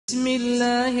بسم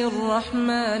الله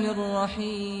الرحمن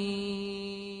الرحيم.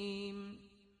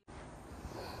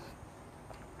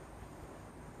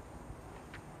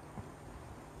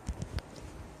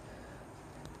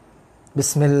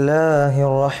 بسم الله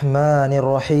الرحمن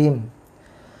الرحيم.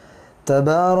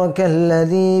 تبارك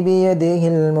الذي بيده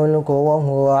الملك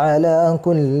وهو على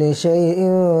كل شيء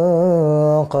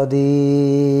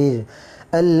قدير.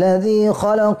 الذي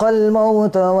خلق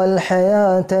الموت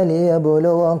والحياة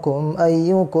ليبلوكم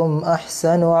أيكم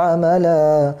أحسن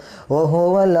عملا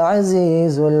وهو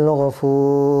العزيز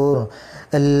الغفور.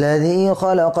 الذي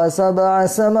خلق 7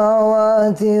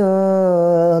 سماوات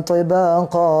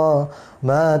طباقا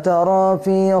ما ترى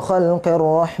في خلق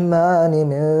الرحمن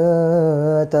من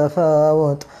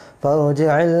تفاوت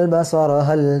فارجع البصر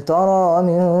هل ترى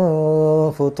من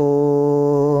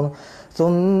فطور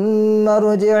ثم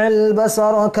ارجع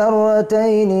البصر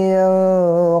كرتين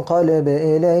ينقلب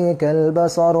إليك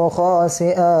البصر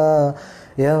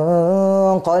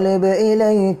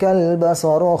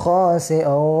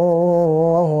خاسئا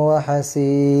وهو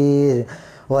حسير.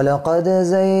 ولقد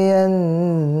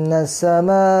زينا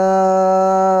السماء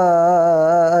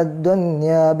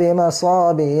الدنيا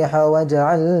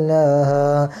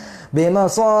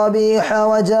بمصابيح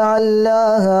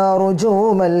وجعلناها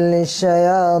رجوما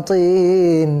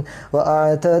للشياطين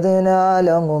وأعتدنا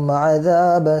لهم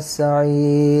عذاب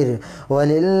السعير.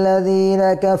 وللذين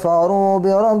كفروا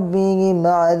بربهم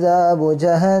عذاب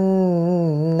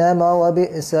جهنم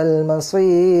وبئس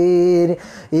المصير.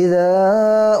 إذا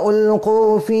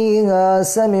ألقوا فيها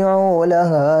سمعوا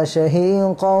لها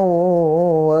شهيقا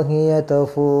وهي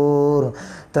تفور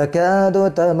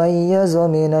تكاد تميز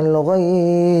من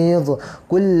الغيظ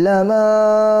كلما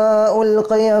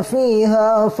ألقي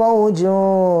فيها فوج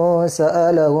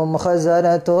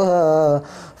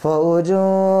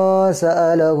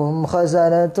سألهم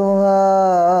خزنتها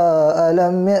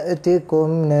ألم يأتكم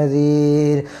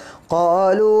نذير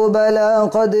قالوا بلى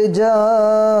قد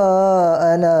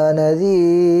جاءنا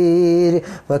نذير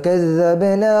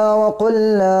فكذبنا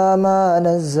وقلنا ما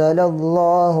نزل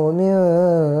الله من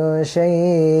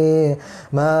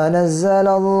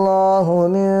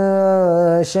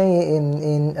شيء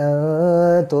إن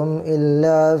أنتم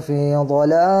إلا في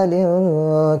ضلال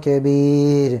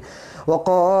كبير.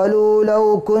 وقالوا لو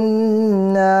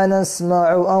كنا نسمع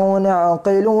أو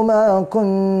نعقل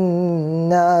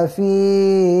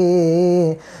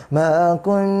ما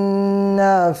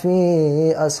كنا في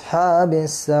أصحاب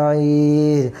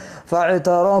السعير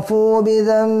فاعترفوا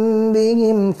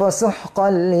بذنبهم فسحقا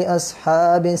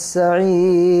لأصحاب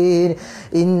السعير.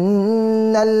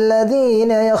 إن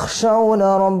الذين يخشون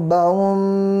ربهم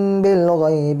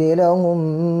بالغيب لهم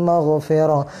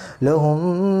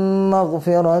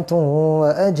مغفرة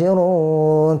وأجر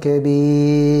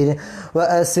كبير.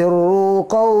 وأسروا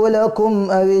قولكم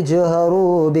أو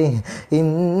اجهروا به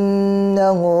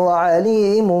إنه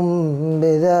عليم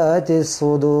بذات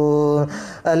الصدور.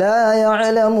 ألا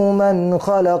يعلم من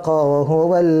خلق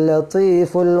وهو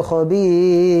اللطيف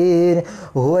الخبير.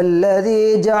 هو الذي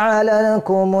جعل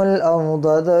لكم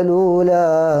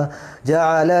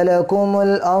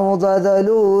الأرض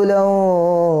ذلولا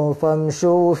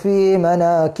فامشوا في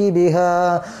مناكبها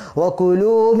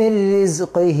وكلوا من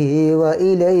رزقه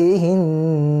وإليه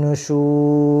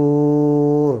النشور.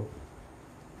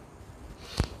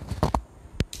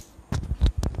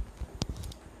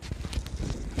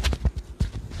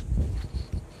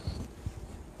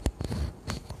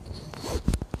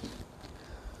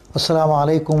 السلام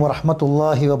عليكم ورحمة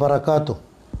الله وبركاته.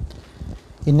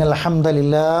 إن الحمد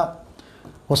لله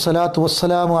والصلاة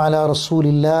والسلام على رسول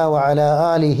الله وعلى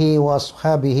آله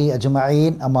وأصحابه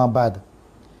أجمعين أما بعد.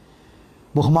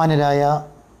 ബഹുമാനരായ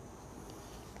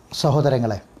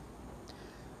സഹോദരങ്ങളെ,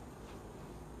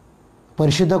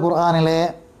 പരിശുദ്ധ ഖുർആനിലെ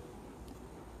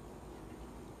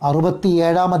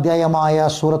 67-ാം അധ്യായമായ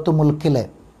സൂറത്ത് മുൽക്കിലെ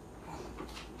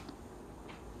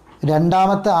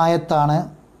 2-ാമത്തെ ആയത്താണ്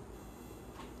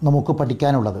നമുക്ക്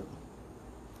പഠിക്കാനുള്ളത്.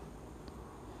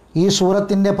 ഈ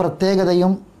സൂറത്തിൻ്റെ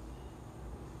പ്രത്യേകതയും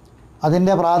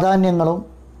അതിൻ്റെ പ്രാധാന്യങ്ങളും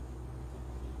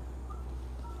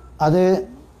അത്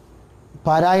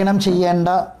പാരായണം ചെയ്യേണ്ട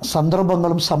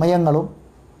സന്ദർഭങ്ങളും സമയങ്ങളും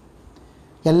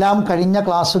എല്ലാം കഴിഞ്ഞ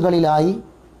ക്ലാസ്സുകളിലായി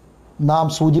നാം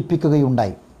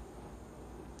സൂചിപ്പിക്കുകയുണ്ടായി.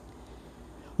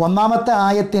 1-ാമത്തെ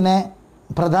ആയത്തിനെ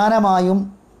പ്രധാനമായും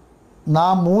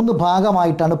നാം 3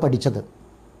 ഭാഗമായിട്ടാണ് പഠിച്ചത്.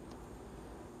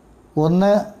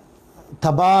 ഒന്ന്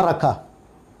തബാറക.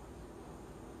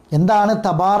 എന്താണ്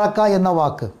തബാറക എന്ന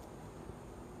വാക്ക്?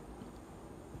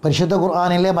 പരിശുദ്ധ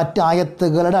ഖുർആനിലെ മറ്റ്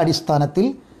ആയത്തുകളുടെ അടിസ്ഥാനത്തിൽ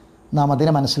നാം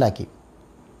അതിനെ മനസ്സിലാക്കി.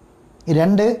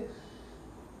 2,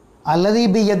 അല്ലദീ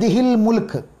ബിയദിഹിൽ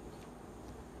മുൽക്ക്.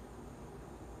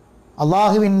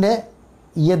 അള്ളാഹുവിൻ്റെ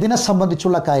യദിനെ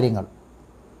സംബന്ധിച്ചുള്ള കാര്യങ്ങൾ.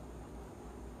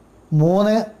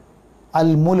 3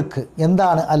 അൽ മുൽക്ക്.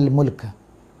 എന്താണ് അൽ മുൽക്ക്?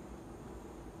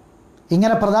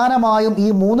 ഇങ്ങനെ പ്രധാനമായും ഈ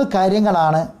 3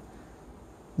 കാര്യങ്ങളാണ്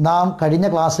നാം കഴിഞ്ഞ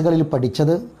ക്ലാസ്സുകളിൽ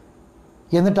പഠിച്ചത്.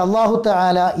 എന്നിട്ട് അല്ലാഹു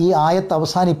തആല ഈ ആയത്ത്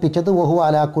അവസാനിപ്പിച്ചത് വഹു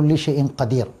അലാ കുല്ലി ഷൈഇൻ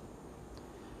ഖദീർ.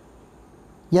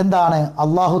 എന്താണ്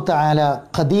അല്ലാഹു തആല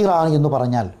ഖദീറാണ് എന്ന്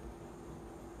പറഞ്ഞാൽ?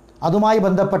 അതുമായി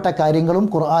ബന്ധപ്പെട്ട കാര്യങ്ങളും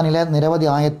ഖുർആനിലെ നിരവധി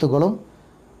ആയത്തുകളും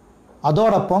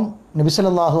അതോടൊപ്പം നബി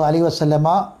സല്ലല്ലാഹു അലൈഹി വസല്ലമ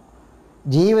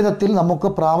ജീവിതത്തിൽ നമുക്ക്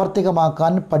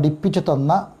പ്രാവർത്തികമാക്കാൻ പഠിപ്പിച്ചു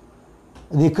തന്ന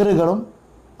ദിക്റുകളും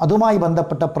അതുമായി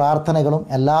ബന്ധപ്പെട്ട പ്രാർത്ഥനകളും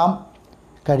എല്ലാം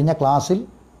കഴിഞ്ഞ ക്ലാസ്സിൽ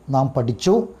നാം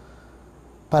പഠിച്ചു.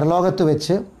 പരലോകത്ത്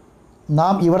വെച്ച്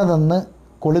നാം ഇവിടെ നിന്ന്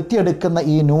കൊളുത്തിയെടുക്കുന്ന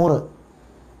ഈ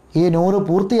നൂറ്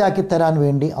പൂർത്തിയാക്കി തരാൻ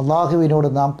വേണ്ടി അള്ളാഹുവിനോട്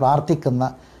നാം പ്രാർത്ഥിക്കുന്ന,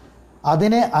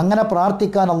 അതിനെ അങ്ങനെ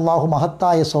പ്രാർത്ഥിക്കാൻ അള്ളാഹു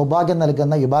മഹത്തായ സൗഭാഗ്യം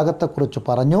നൽകുന്ന വിഭാഗത്തെക്കുറിച്ച്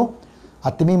പറഞ്ഞു.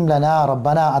 അത്തിമിം ലന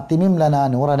റബ്ബന അത്തിമിം ലന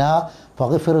നൂറന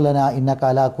ഫഗ്ഫിർ ലന ഇന്നക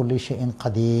അലാ കുല്ലി ഷൈഇൻ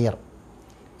ഖദീർ.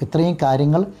 ഇത്രയും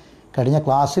കാര്യങ്ങൾ കഴിഞ്ഞ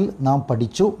ക്ലാസ്സിൽ നാം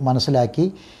പഠിച്ചു, മനസ്സിലാക്കി.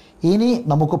 ഇനി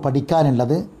നമുക്ക്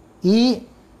പഠിക്കാനുള്ളത് ഈ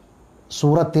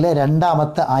സൂറത്തിലെ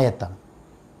 2ാമത്തെ ആയത്താണ്.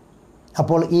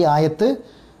 അപ്പോൾ ഈ ആയത്ത്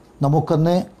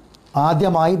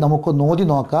ആദ്യമായി നമുക്ക് നോതി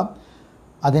നോക്കാം.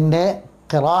 അതിൻ്റെ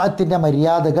ഖിറാഅത്തിൻ്റെ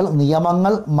മര്യാദകൾ,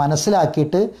 നിയമങ്ങൾ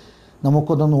മനസ്സിലാക്കിയിട്ട്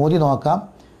നമുക്കൊന്ന് നോതി നോക്കാം.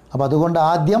 അപ്പോൾ അതുകൊണ്ട്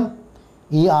ആദ്യം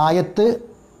ഈ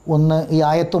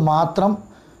ആയത്ത് മാത്രം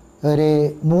ഒരു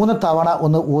 3 തവണ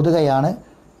ഒന്ന് ഓതുകയാണ്.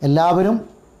 എല്ലാവരും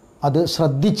അത്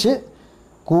ശ്രദ്ധിച്ച്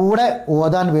കൂടെ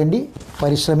ഓതാൻ വേണ്ടി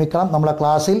പരിശ്രമിക്കണം. നമ്മളെ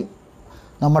ക്ലാസ്സിൽ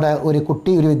നമ്മുടെ ഒരു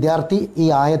വിദ്യാർത്ഥി ഈ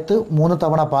ആയത്ത് 3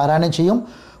 തവണ പാരായണം ചെയ്യും.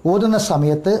 ഓതുന്ന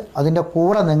സമയത്ത് അതിൻ്റെ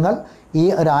കൂടെ നിങ്ങൾ ഈ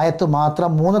ഒരു ആയത്ത് മാത്രം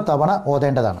 3 തവണ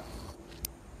ഓതേണ്ടതാണ്.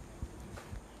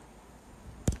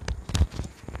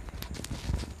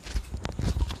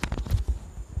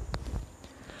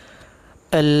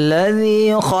 الذي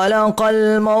خلق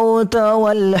الموت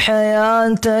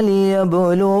والحياة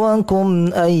ليبلوكم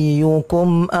أيكم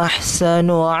أحسن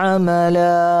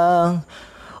عملا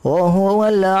وهو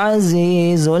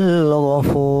العزيز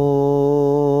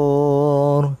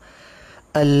الغفور.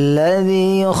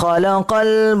 الذي خلق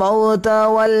الموت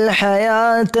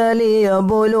والحياة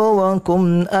ليبلوكم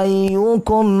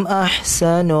أيكم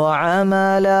أحسن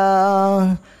عملا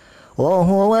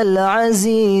وهو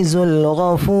العزيز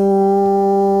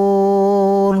الغفور.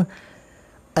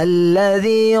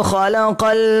 الذي خلق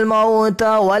الموت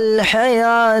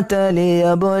والحياة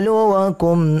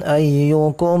ليبلوكم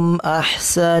أيكم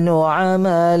أحسن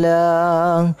عملا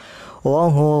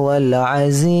وهو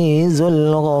العزيز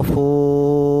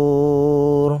الغفور.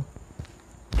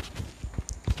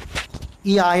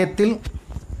 ഈ ആയത്തിൽ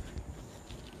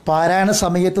പാരായണ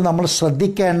സമയത്ത് നമ്മൾ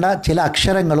ശ്രദ്ധിക്കേണ്ട ചില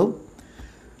അക്ഷരങ്ങളും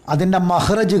അതിൻ്റെ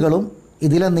മഹ്റജുകളും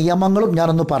ഇതിലെ നിയമങ്ങളും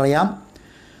ഞാനൊന്ന് പറയാം.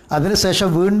 അതിനുശേഷം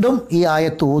വീണ്ടും ഈ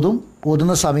ആയത്ത്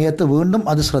ഓതുന്ന സമയത്ത് വീണ്ടും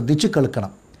അത് ശ്രദ്ധിച്ച്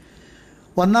കേൾക്കണം.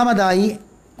 ഒന്നാമതായി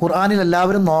ഖുർആനിൽ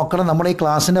എല്ലാവരും നോക്കണം. നമ്മുടെ ഈ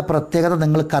ക്ലാസ്സിൻ്റെ പ്രത്യേകത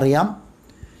നിങ്ങൾക്കറിയാം.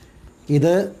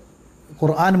 ഇത്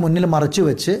ഖുർആൻ മുന്നിൽ മറച്ചു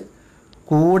വെച്ച്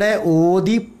കൂടെ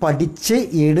ഓതി പഠിച്ച്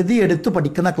എഴുതിയെടുത്ത്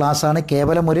പഠിക്കുന്ന ക്ലാസ്സാണ്.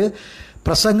 കേവലം ഒരു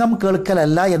പ്രസംഗം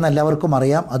കേൾക്കലല്ല എന്ന് എല്ലാവർക്കും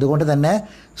അറിയാം. അതുകൊണ്ട് തന്നെ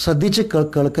ശ്രദ്ധിച്ച്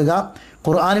കേൾക്കുക,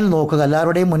 ഖുർആനിൽ നോക്കുക.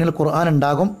 എല്ലാവരുടെയും മുന്നിൽ ഖുർആൻ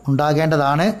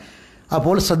ഉണ്ടാകേണ്ടതാണ്.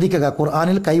 അപ്പോൾ ശ്രദ്ധിക്കുക,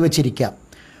 ഖുർആനിൽ കൈവച്ചിരിക്കുക.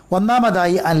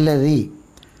 ഒന്നാമതായി അല്ലദീ.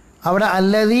 അവിടെ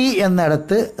അല്ലദീ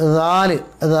എന്നിടത്ത്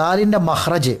ദാലിൻ്റെ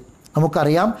മഹ്റജ്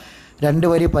നമുക്കറിയാം. 2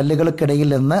 വരി പല്ലുകൾക്കിടയിൽ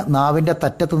നിന്ന് നാവിൻ്റെ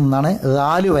തറ്റത്ത് നിന്നാണ്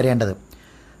ദാല് വരേണ്ടത്.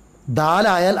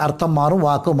 ദാലായാൽ അർത്ഥം മാറും,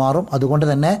 വാക്ക് മാറും. അതുകൊണ്ട്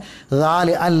തന്നെ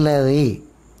ദാല് അല്ലദീ.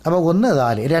 അപ്പോൾ 1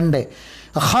 ദാല്. 2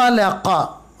 ഖലഖ.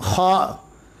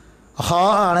 ഖ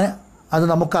ആണ്, അത്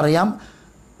നമുക്കറിയാം.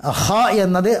 ഹ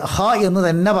എന്നത് ഹ എന്ന്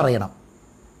തന്നെ പറയണം.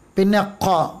 പിന്നെ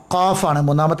ഖാഫാണ്,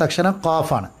 3ാമത്തെ അക്ഷരം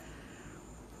ഖാഫാണ്.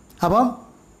 അപ്പം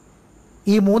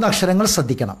ഈ 3 അക്ഷരങ്ങൾ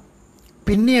ശ്രദ്ധിക്കണം.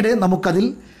 പിന്നീട് നമുക്കതിൽ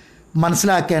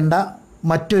മനസ്സിലാക്കേണ്ട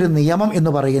മറ്റൊരു നിയമം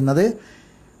എന്ന് പറയുന്നത്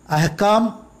അഹ്കാം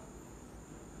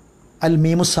അൽ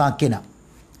മീമു സാക്കിന.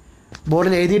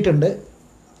 ബോർഡിൽ എഴുതിയിട്ടുണ്ട്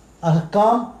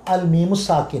അഹ്കാം അൽ മീമു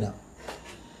സാക്കിന.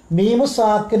 മീമു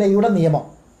സാക്കിനയുടെ നിയമം.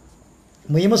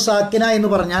 മീമു സാക്കിന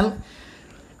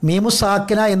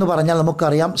എന്ന് പറഞ്ഞാൽ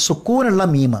നമുക്കറിയാം സുക്കൂനുള്ള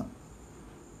മീമ്.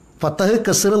 ഫത്തഹ്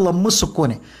കസ്ർ ലമ്മ്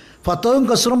സുക്കൂന്. ഫത്തഹും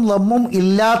കസ്റും ലമ്മും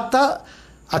ഇല്ലാത്ത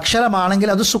അക്ഷരമാണെങ്കിൽ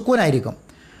അത് സുക്കൂനായിരിക്കും.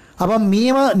 അപ്പം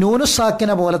മീമ് നൂനു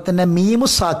സാക്കിന പോലെ തന്നെ മീമു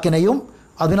സാക്കിനയും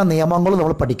അതിൻ്റെ നിയമങ്ങളും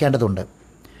നമ്മൾ പഠിക്കേണ്ടതുണ്ട്.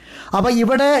 അപ്പോൾ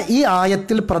ഇവിടെ ഈ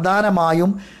ആയത്തിൽ പ്രധാനമായും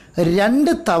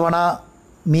 2 തവണ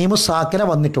മീമു സാക്കിന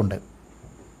വന്നിട്ടുണ്ട്.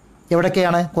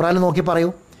 എവിടൊക്കെയാണ്? ഖുർആനിൽ നോക്കി പറയൂ.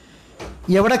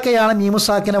 എവിടൊക്കെയാണ് മീമു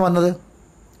സാക്കിന വന്നത്?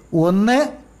 1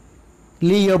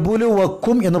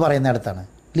 ലിയബുലുവക്കും എന്ന് പറയുന്നിടത്താണ്.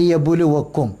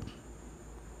 ലിയബുലുവക്കും.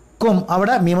 കും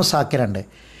അവിടെ മീമു സാക്കിനുണ്ട്.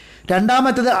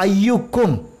 രണ്ടാമത്തേത്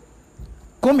അയ്യുക്കും,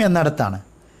 കും എന്നിടത്താണ്.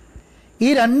 ഈ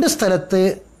രണ്ട് സ്ഥലത്ത്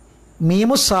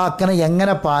മീമു സാക്കിന്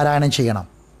എങ്ങനെ പാരായണം ചെയ്യണം,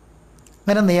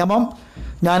 അങ്ങനെ നിയമം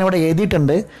ഞാനിവിടെ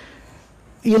എഴുതിയിട്ടുണ്ട്.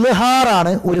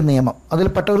 ഇൽഹാറാണ് ഒരു നിയമം,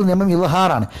 അതിൽപ്പെട്ട ഒരു നിയമം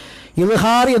ഇൽഹാറാണ്.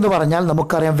 ഇൽഹാർ എന്ന് പറഞ്ഞാൽ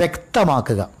നമുക്കറിയാം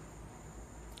വ്യക്തമാക്കുക.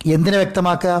 എന്തിനെ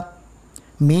വ്യക്തമാക്കുക?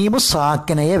 മീമു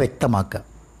സാക്കിനയെ വ്യക്തമാക്കുക.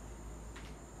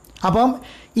 അപ്പം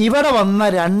ഇവിടെ വന്ന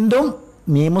രണ്ടും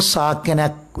മീമു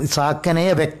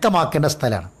സാക്കിനയെ വ്യക്തമാക്കേണ്ട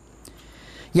സ്ഥലമാണ്.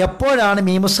 എപ്പോഴാണ്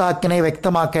മീമു സാക്കിനയെ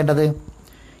വ്യക്തമാക്കേണ്ടത്?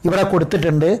 ഇവിടെ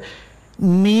കൊടുത്തിട്ടുണ്ട്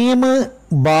മീമ്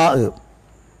ബാ,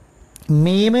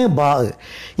 മീമ് ബാ.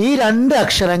 ഈ രണ്ട്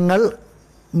അക്ഷരങ്ങൾ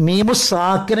മീമു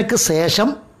സാക്കിനക്ക് ശേഷം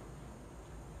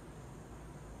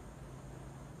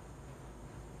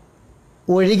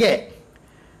ഒഴികെ,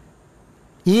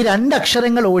 ഈ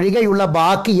രണ്ടക്ഷരങ്ങൾ ഒഴികെയുള്ള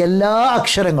ബാക്കി എല്ലാ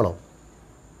അക്ഷരങ്ങളും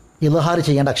ഇൽഹാർ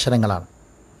ചെയ്യേണ്ട അക്ഷരങ്ങളാണ്.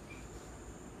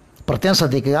 പ്രത്യേകം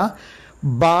ശ്രദ്ധിക്കുക.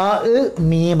 ബാ,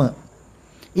 മീമ്,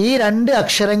 ഈ രണ്ട്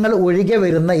അക്ഷരങ്ങൾ ഒഴികെ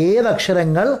വരുന്ന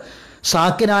ഏതക്ഷരങ്ങൾ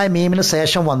സാക്കിനായ മീമിന്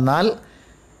ശേഷം വന്നാൽ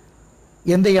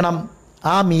എന്ത് ചെയ്യണം?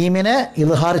 ആ മീമിനെ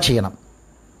ഇൽഹാർ ചെയ്യണം.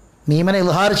 മീമിനെ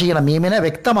ഇൽഹാർ ചെയ്യണം, മീമിനെ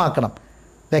വ്യക്തമാക്കണം,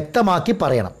 വ്യക്തമാക്കി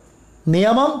പറയണം.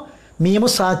 നിയമം മീമു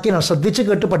സാക്കിനാണ്. ശ്രദ്ധിച്ച്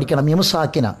കേട്ട് പഠിക്കണം. മീമു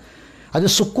സാക്കിന, അത്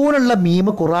സുക്കൂനുള്ള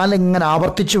മീമ് ഖുർആനിൽ ഇങ്ങനെ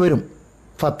ആവർത്തിച്ചു വരും.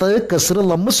 ഫത്ത്, കസ്ർ,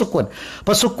 ലമ്മ്, സുക്കൂൻ.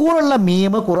 അപ്പോൾ സുക്കൂനുള്ള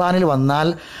മീമ് ഖുർആനിൽ വന്നാൽ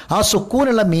ആ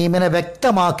സുക്കൂനുള്ള മീമിനെ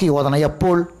വ്യക്തമാക്കി ഓതണം.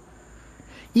 എപ്പോൾ?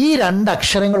 ഈ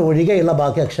രണ്ടക്ഷരങ്ങൾ ഒഴികെയുള്ള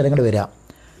ബാക്കി അക്ഷരങ്ങൾ വരിക.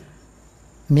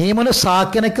 മീമിന്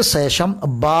സാക്കിനയ്ക്ക് ശേഷം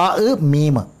ബാ,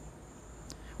 മീമ്,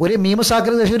 ഒരു മീമു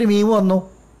സാക്കിന് ശേഷം ഒരു മീമ് വന്നു,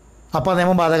 അപ്പോൾ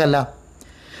നിയമം ബാധകമല്ല.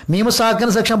 മീമു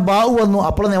സാക്കിന് ശേഷം ബാവു വന്നു,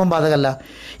 അപ്പോൾ നിയമം ബാധകമല്ല.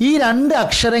 ഈ രണ്ട്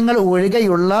അക്ഷരങ്ങൾ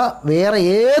ഒഴികെയുള്ള വേറെ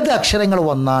ഏത് അക്ഷരങ്ങൾ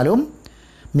വന്നാലും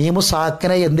മീമു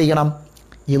സാക്കിനെ എന്ത് ചെയ്യണം?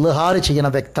 ഇൽഹാർ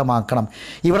ചെയ്യണം, വ്യക്തമാക്കണം.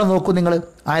 ഇവിടെ നോക്കൂ, നിങ്ങൾ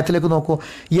ആയത്തിലേക്ക് നോക്കൂ.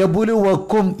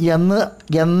 യബുലുവക്കും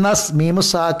എന്ന മീമു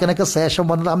സാക്കിനക്ക് ശേഷം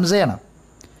വന്നത് ഹംസയാണ്.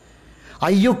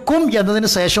 അയ്യുക്കും എന്നതിന്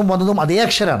ശേഷം വന്നതും അതേ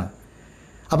അക്ഷരമാണ്.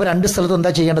 അപ്പോൾ രണ്ട് സ്ഥലത്തും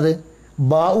എന്താ ചെയ്യേണ്ടത്?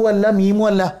 ബാവു അല്ല, മീമു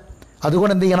അല്ല.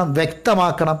 അതുകൊണ്ട് എന്ത് ചെയ്യണം?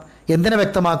 വ്യക്തമാക്കണം. എന്തിനെ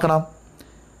വ്യക്തമാക്കണം?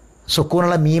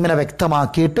 സുക്കൂനുള്ള മീമിനെ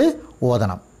വ്യക്തമാക്കിയിട്ട്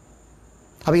ഓതണം.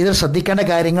 അപ്പോൾ ഇതിൽ ശ്രദ്ധിക്കേണ്ട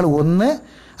കാര്യങ്ങൾ: ഒന്ന്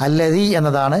അല്ലദീ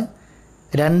എന്നതാണ്,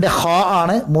 രണ്ട് ഹ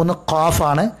ആണ്, മൂന്ന്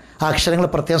ഖാഫാണ്. ആ അക്ഷരങ്ങൾ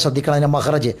പ്രത്യേകം ശ്രദ്ധിക്കണം. അതിൻ്റെ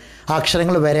മഖ്റജ്, ആ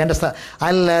അക്ഷരങ്ങൾ വരേണ്ട സ്ഥലം.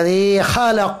 അല്ലദീ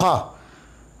ഖലഖ,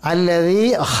 അല്ലദീ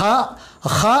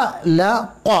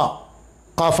ഖലഖ,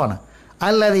 ഖാഫാണ്.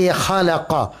 അല്ലദീ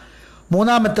ഖലഖ.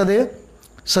 മൂന്നാമത്തേത്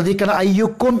ശ്രദ്ധിക്കണം.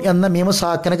 അയ്യുക്കും എന്ന മീമു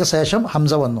സാക്കിനക്ക് ശേഷം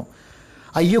ഹംസ വന്നു.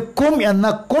 അയ്യുക്കും എന്ന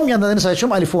കും എന്നതിന് ശേഷം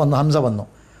അലിഫ് വന്നു, ഹംസ വന്നു.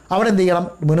 അവിടെ എന്ത് ചെയ്യണം?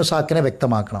 മീമു സാക്കിനെ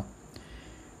വ്യക്തമാക്കണം.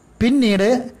 പിന്നീട്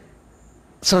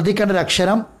ശ്രദ്ധിക്കേണ്ട ഒരു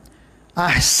അക്ഷരം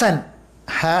അഹ്സൻ,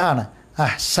 ഹ ആണ്,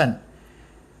 അഹ്സൻ.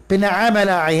 പിന്നെ അമല,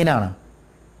 ഐനാണ്.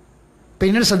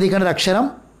 പിന്നീട് ശ്രദ്ധിക്കേണ്ട ഒരു അക്ഷരം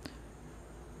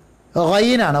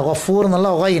ഗൈനാണ്, ഗഫൂർ എന്നുള്ള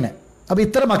ഗൈന്. അപ്പോൾ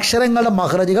ഇത്തരം അക്ഷരങ്ങളുടെ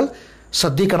മഖ്റജുകൾ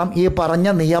ശ്രദ്ധിക്കണം. ഈ പറഞ്ഞ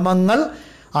നിയമങ്ങൾ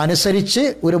അനുസരിച്ച്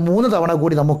ഒരു 3 തവണ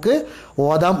കൂടി നമുക്ക്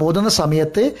ഓതാം. ഓതുന്ന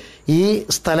സമയത്ത് ഈ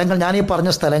സ്ഥലങ്ങൾ, ഞാനീ പറഞ്ഞ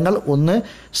സ്ഥലങ്ങൾ ഒന്ന്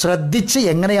ശ്രദ്ധിച്ച്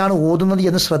എങ്ങനെയാണ് ഓതുന്നത്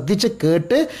എന്ന് ശ്രദ്ധിച്ച്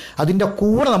കേട്ട് അതിൻ്റെ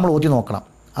കൂടെ നമ്മൾ ഓതി നോക്കണം.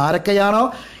 ആരൊക്കെയാണോ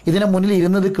ഇതിന് മുന്നിൽ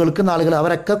ഇരുന്നത് കേൾക്കുന്ന ആളുകൾ,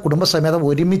 അവരൊക്കെ കുടുംബസമേതം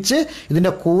ഒരുമിച്ച്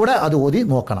ഇതിൻ്റെ കൂടെ അത് ഓതി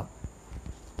നോക്കണം.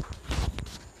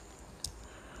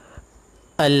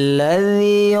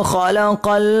 الذي خلق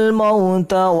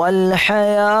الموت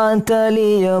والحياة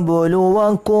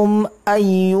ليبلوكم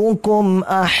أيكم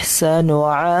أحسن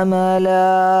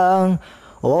عملا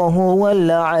وهو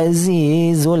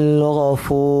العزيز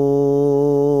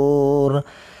الغفور.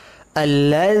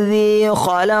 الذي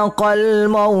خلق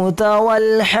الموت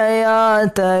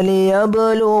والحياة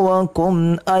ليبلوكم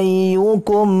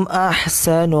أيكم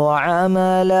أحسن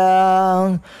عملا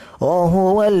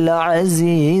وهو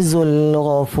العزيز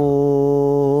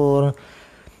الغفور.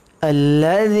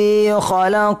 الذي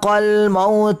خلق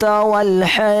الموت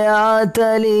والحياة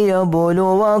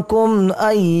ليبلوكم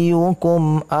أيكم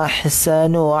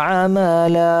أحسن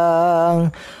عملا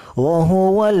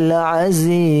وهو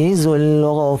العزيز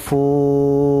الغفور.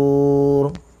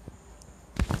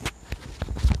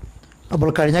 അപ്പോൾ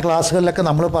കഴിഞ്ഞ ക്ലാസ്സുകളിലൊക്കെ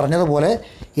നമ്മൾ പറഞ്ഞതുപോലെ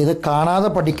ഇത് കാണാതെ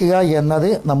പഠിക്കുക എന്നത്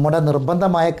നമ്മുടെ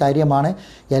നിർബന്ധമായ കാര്യമാണ്.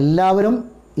 എല്ലാവരും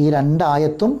ഈ 2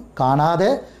 ആയത്തും കാണാതെ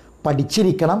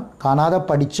പഠിച്ചിരിക്കണം. കാണാതെ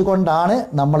പഠിച്ചുകൊണ്ടാണ്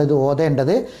നമ്മളിത്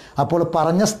ഓതേണ്ടത്. അപ്പോൾ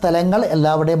പറഞ്ഞ സ്ഥലങ്ങൾ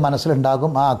എല്ലാവരുടെയും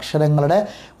മനസ്സിലുണ്ടാകും. ആ അക്ഷരങ്ങളുടെ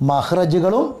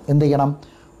മഖ്റജുകളും എന്ത് ചെയ്യണം?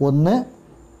 ഒന്ന്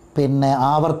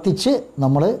ആവർത്തിച്ച്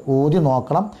നമ്മൾ ഓതി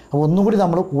നോക്കണം. അപ്പോൾ ഒന്നുകൂടി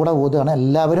നമ്മൾ കൂടെ ഓതുകയാണ്.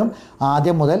 എല്ലാവരും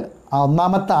ആദ്യം മുതൽ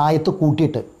ഒന്നാമത്തെ ആയത്ത്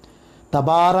കൂട്ടിയിട്ട്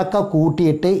തബാറക്ക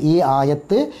കൂട്ടിയിട്ട് ഈ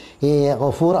ആയത്ത്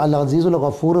ഗഫൂർ അൽ അസീസുൽ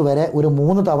ഗഫൂർ വരെ ഒരു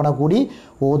 3 തവണ കൂടി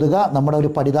ഓതുക. നമ്മുടെ ഒരു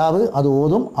പഠിതാവ് അത്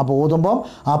ഓതും. അപ്പോൾ ഓതുമ്പം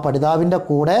ആ പഠിതാവിൻ്റെ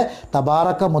കൂടെ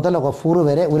തബാറക്ക മുതൽ ഗഫൂർ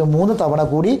വരെ ഒരു 3 തവണ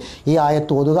കൂടി ഈ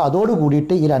ആയത്ത് ഓതുക. അതോട്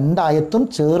കൂടിയിട്ട് ഈ 2 ആയത്തും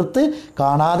ചേർത്ത്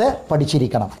കാണാതെ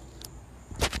പഠിച്ചിരിക്കണം.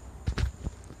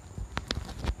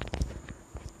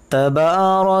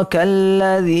 تبارك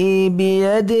الذي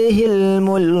بيده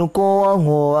الملك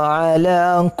وهو على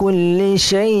كل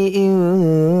شيء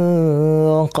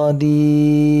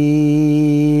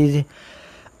قدير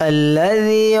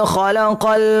الذي خلق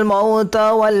الموت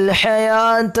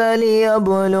والحياة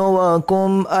ليبلوكم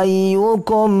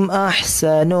أيكم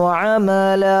أحسن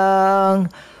عملا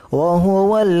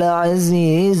وهو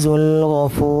العزيز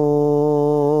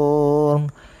الغفور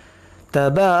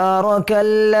تبارك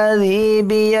الذي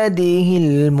بيده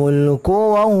الملك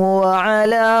وهو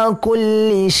على كل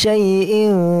شيء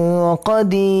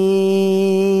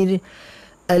قدير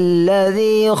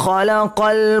الذي خلق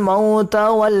الموت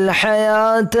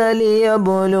والحياة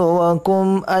ليبلوكم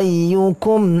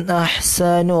أيكم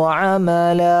أحسن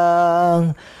عملا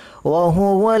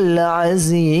وهو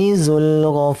العزيز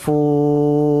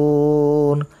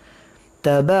الغفور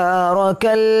تبارك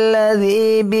الذي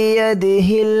بيده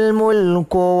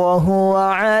الملك وهو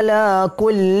على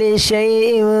كل شيء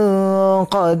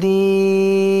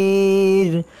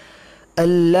قدير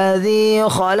الذي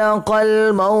خلق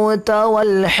الموت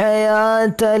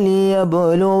والحياة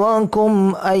ليبلوكم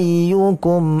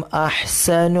أيكم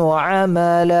أحسن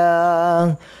عملا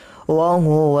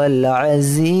وهو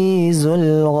العزيز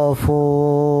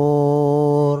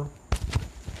الغفور.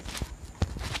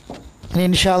 ഇനി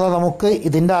ഇൻഷാ അല്ലാഹ് നമുക്ക്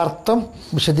ഇതിൻ്റെ അർത്ഥം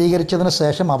വിശദീകരിച്ചതിന്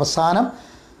ശേഷം അവസാനം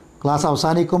ക്ലാസ്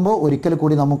അവസാനിക്കുമ്പോൾ ഒരിക്കൽ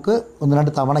കൂടി നമുക്ക്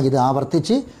 1-2 തവണ ഇത്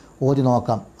ആവർത്തിച്ച് ഓതി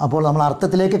നോക്കാം. അപ്പോൾ നമ്മൾ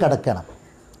അർത്ഥത്തിലേക്ക് കടക്കണം.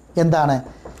 എന്താണ്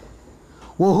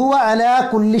വഹുവ അലാ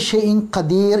കുല്ലി ഷൈഇൻ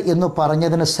ഖദീർ എന്ന്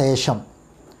പറഞ്ഞതിന് ശേഷം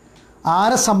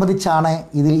ആരെ സംബന്ധിച്ചാണ്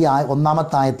ഇതിൽ ഈ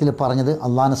ഒന്നാമത്തെ ആയത്തിൽ പറഞ്ഞത്?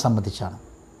 അള്ളാഹിനെ സംബന്ധിച്ചാണ്.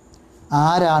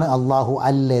 ആരാണ് അള്ളാഹു?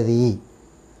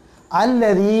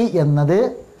 അല്ലദീ എന്നത്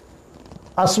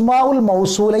അസ്മാഉൽ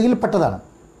മൗസൂലയിൽപ്പെട്ടതാണ്.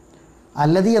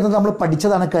 അല്ലദീ എന്നത് നമ്മൾ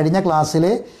പഠിച്ചതാണ് കഴിഞ്ഞ ക്ലാസ്സിൽ.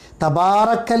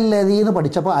 തബാറക്കല്ലദീ എന്ന്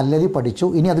പഠിച്ചപ്പോൾ അല്ലദീ പഠിച്ചു.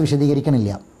 ഇനി അത്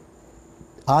വിശദീകരിക്കണില്ല.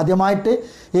 ആദ്യമായിട്ട്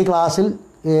ഈ ക്ലാസ്സിൽ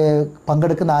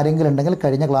പങ്കെടുക്കുന്ന ആരെങ്കിലും ഉണ്ടെങ്കിൽ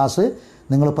കഴിഞ്ഞ ക്ലാസ്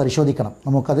നിങ്ങൾ പരിശോധിക്കണം.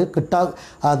 നമുക്കത്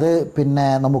അത്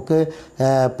നമുക്ക്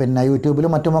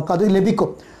യൂട്യൂബിലും മറ്റുമൊക്കെ അത് ലഭിക്കും.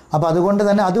 അപ്പോൾ അതുകൊണ്ട്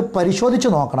തന്നെ അത് പരിശോധിച്ച്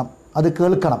നോക്കണം, അത്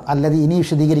കേൾക്കണം. അല്ലദീ ഇനി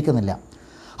വിശദീകരിക്കുന്നില്ല.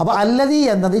 അപ്പോൾ അല്ലദീ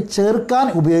എന്നത് ചേർക്കാൻ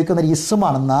ഉപയോഗിക്കുന്ന ഒരു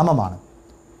ഇസ്മാണ്, നാമമാണ്.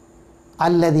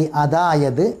 അല്ലദീ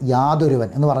അതായത് യാതൊരുവൻ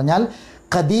എന്ന് പറഞ്ഞാൽ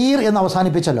ഖദീർ എന്ന്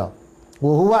അവസാനിപ്പിച്ചല്ലോ.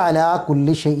 വഹുവ അലാ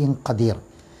കുല്ലി ഷൈഇൻ ഖദീർ,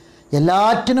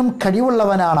 എല്ലാറ്റിനും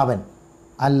കഴിവുള്ളവനാണവൻ.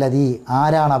 അല്ലദീ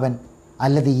ആരാണവൻ?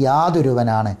 അല്ലദീ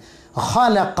യാതൊരുവനാണ്.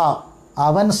 ഖലഖ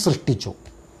അവൻ സൃഷ്ടിച്ചു.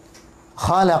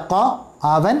 ഖലഖ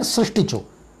അവൻ സൃഷ്ടിച്ചു.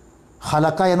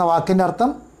 ഖലഖ എന്ന വാക്കിൻ്റെ അർത്ഥം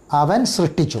അവൻ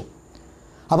സൃഷ്ടിച്ചു.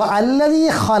 അപ്പോൾ അല്ലദീ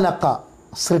ഖലഖ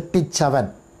സൃഷ്ടിച്ചവൻ.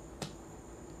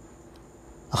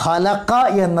 ഖലഖ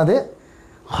എന്നത്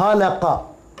ഖലഖ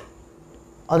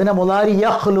അതിനെ മുലാരി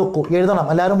യഖ്ലുഖു എഴുതണം.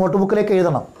 എല്ലാവരും നോട്ട്ബുക്കിലേക്ക്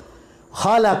എഴുതണം.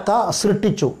 ഖലഖ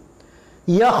സൃഷ്ടിച്ചു.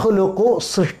 യഖ്ലുഖു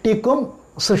സൃഷ്ടിക്കും,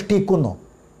 സൃഷ്ടിക്കുന്നു.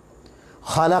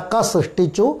 ഖലഖ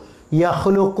സൃഷ്ടിച്ചു,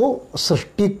 യഖ്ലുഖു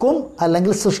സൃഷ്ടിക്കും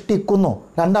അല്ലെങ്കിൽ സൃഷ്ടിക്കുന്നു.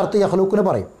 രണ്ടർത്ഥം യഖ്ലുഖിന്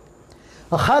പറയും.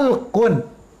 ഖൽഖുൻ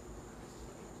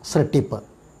സൃഷ്ടിപ്പ്,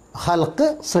 ഖൽഖ്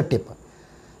സൃഷ്ടിപ്പ്.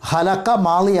 ഖലഖ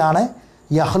മാളിയാണ്,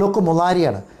 യഖ്ലുഖ്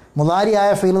മുലാരിയാണ്. മുലാരിയായ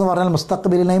ഫീൽ എന്ന് പറഞ്ഞാൽ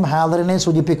മുസ്തഖ്ബിലിനെയും ഹാദിറിനെയും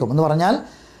സൂചിപ്പിക്കും. എന്ന് പറഞ്ഞാൽ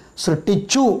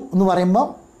സൃഷ്ടിച്ചു എന്ന്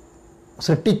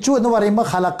പറയുമ്പോൾ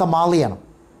ഖലഖ മാളിയാണ്,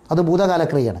 അത് ഭൂതകാല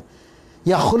ക്രിയയാണ്.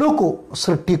 യഖ്ലുഖു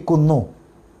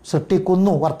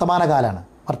സൃഷ്ടിക്കുന്നു വർത്തമാനകാലാണ്,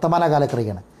 വർത്തമാനകാല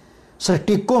ക്രിയയാണ്.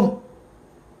 സൃഷ്ടിക്കും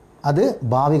അത്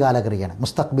ഭാവി കാല ക്രിയയാണ്,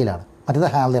 മുസ്തഖ്ബിലാണ്. മറ്റേത്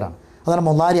ഹാദിറാണ്. അതാണ്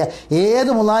മുലാരിയ.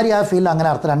 ഏത് മുലാരിയായ ഫീൽ അങ്ങനെ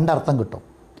രണ്ടർത്ഥം കിട്ടും.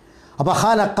 അപ്പോൾ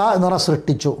ഖലഖ എന്ന് പറഞ്ഞാൽ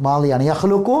സൃഷ്ടിച്ചു മാളിയാണ്.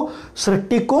 യഖ്ലുഖു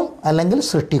സൃഷ്ടിക്കും അല്ലെങ്കിൽ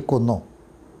സൃഷ്ടിക്കുന്നു.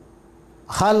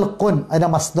 ഖൽഖുൻ അതിൻ്റെ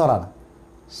മസ്ദറാണ്,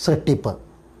 സൃഷ്ടിപ്പ്.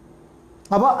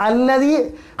 അപ്പോൾ അല്ലദീ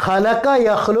ഖലഖ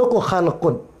യഖ്ലുഖു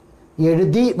ഖൽഖുൻ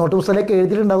എഴുതി നോട്ട് പുസ്തകത്തിലേക്ക്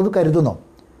എഴുതിയിട്ടുണ്ടാവുമെന്ന് കരുതുന്നു.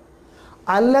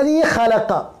 അല്ലദീ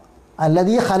ഖലഖ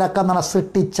എന്ന് പറഞ്ഞാൽ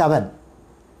സൃഷ്ടിച്ചവൻ.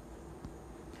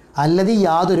 അല്ലദീ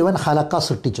യാതൊരുവൻ ഖലഖ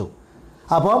സൃഷ്ടിച്ചു.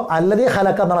 അപ്പോൾ അല്ലദീ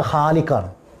ഖലഖ എന്ന് പറഞ്ഞാൽ ഖാലിഖാണ്.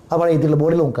 അപ്പോൾ എഴുതിയിട്ടുള്ള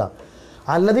ബോർഡിൽ നോക്കുക.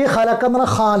 അല്ലദീ ഖലഖ എന്ന്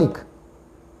പറഞ്ഞാൽ ഖാലിഖ്.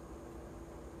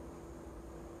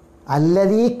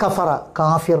 അല്ലദീ കഫറ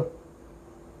കാഫിർ.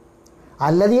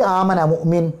 അല്ലദീ ആമന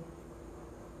മുഅ്മിൻ.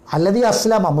 അല്ലദീ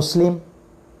അസ്ലമ മുസ്ലിം.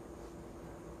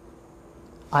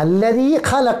 അല്ലദീ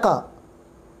ഖലഖ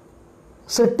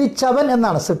സൃഷ്ടിച്ചവൻ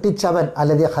എന്നാണ്. സൃഷ്ടിച്ചവൻ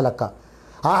അല്ലദീ ഖലഖ.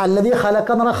 ആ അല്ലദീ ഖലഖ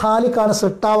എന്ന് പറഞ്ഞാൽ ഖാലിഖാണ്,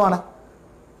 സൃഷ്ടാവാണ്.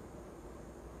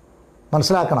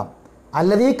 മനസ്സിലാക്കണം.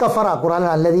 അല്ലദീ കഫറ ഖുർആനിൽ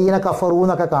അല്ലദീന കഫറു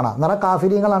എന്നൊക്കെ കാണാം എന്ന് പറഞ്ഞാൽ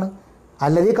കാഫിരീങ്ങളാണ്.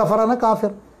 അല്ലദീ കഫറ എന്ന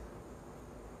കാഫിർ.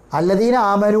 അല്ലദീന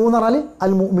ആമനു എന്ന് പറഞ്ഞാൽ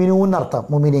അൽ മുഅ്മിനൂൻ എന്നർത്ഥം,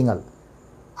 മുഅ്മിനീങ്ങൾ.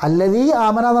 അല്ലദീ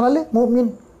ആമന എന്ന് പറഞ്ഞാൽ മുഅ്മിൻ.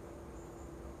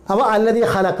 അപ്പോൾ അല്ലദീ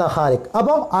ഖലഖ ഖാലിഖ്.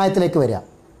 അപ്പം ആയത്തിലേക്ക് വരിക.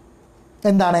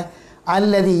 എന്താണ്?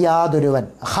 അല്ലദീ യാതൊരുവൻ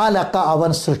ഖലഖ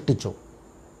അവൻ സൃഷ്ടിച്ചു.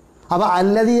 അപ്പോൾ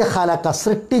അല്ലദീ ഖലഖ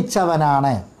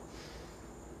സൃഷ്ടിച്ചവനാണ്.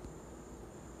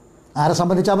 ആരെ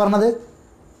സംബന്ധിച്ചാണ് പറഞ്ഞത്?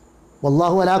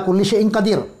 വല്ലാഹു അലാ കുല്ലി ഷൈഇൻ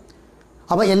ഖദീർ.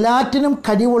 അപ്പോൾ എല്ലാറ്റിനും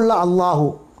കഴിവുള്ള അള്ളാഹു,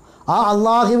 ആ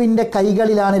അള്ളാഹുവിൻ്റെ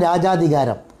കൈകളിലാണ്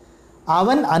രാജാധികാരം.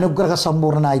 അവൻ അനുഗ്രഹ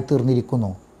സമ്പൂർണനായി തീർന്നിരിക്കുന്നു.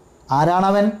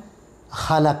 ആരാണവൻ?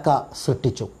 ഖലഖ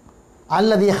സൃഷ്ടിച്ചു.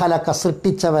 അല്ലദീ ഖലഖ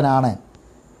സൃഷ്ടിച്ചവനാണ്.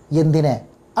 എന്തിനെ?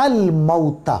 അൽ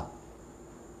മൗത്ത.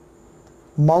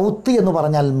 മൗത്ത് എന്ന്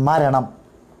പറഞ്ഞാൽ മരണം.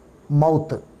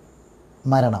 മൗത്ത്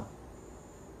മരണം.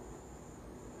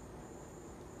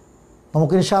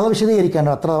 നമുക്ക് ഇൻഷാ അല്ലാഹ് വിശദീകരിക്കേണ്ട,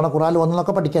 അത്ര തവണ ഖുർആനിൽ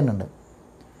ഒന്നൊക്കെ പഠിക്കാനുണ്ട്.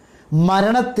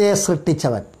 മരണത്തെ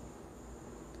സൃഷ്ടിച്ചവൻ.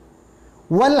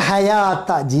 വൽ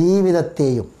ഹയാത്ത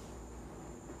ജീവിതത്തെയും.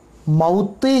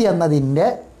 മൗത്ത്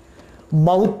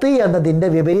എന്നതിൻ്റെ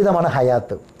വിപരീതമാണ്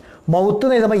ഹയാത്ത്. മൗത്ത്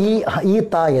എന്ന് എഴുതുമ്പോൾ ഈ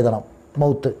താ എഴുതണം,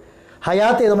 മൗത്ത്.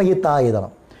 ഹയാത്ത് എഴുതുമ്പോൾ ഈ താ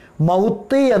എഴുതണം.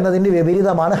 മൗത്ത് എന്നതിൻ്റെ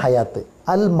വിപരീതമാണ് ഹയാത്ത്.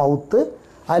 അൽ മൗത്ത്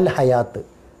അൽ ഹയാത്ത്.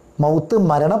 മൗത്ത്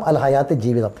മരണം, അൽ ഹയാത്ത്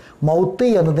ജീവിതം. മൗത്ത്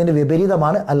എന്നതിൻ്റെ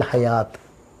വിപരീതമാണ് അൽ ഹയാത്ത്.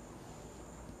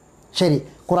 ശരി,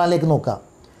 ഖുർആനിലേക്ക് നോക്കുക.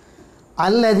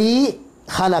 അല്ലദീ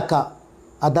ഖലഖ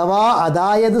അഥവാ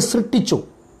അതായത് സൃഷ്ടിച്ചു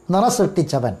എന്ന് പറഞ്ഞാൽ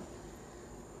സൃഷ്ടിച്ചവൻ.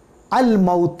 അൽ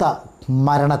മൗത്ത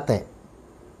മരണത്തെ.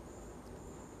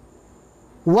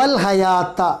 വൽ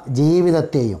ഹയാത്ത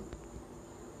ജീവിതത്തെയും.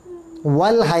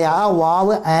 വൽ ഹയാ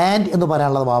വാവ് ആൻഡ് എന്ന്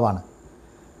പറയാനുള്ളത് വാവാണ്.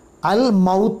 അൽ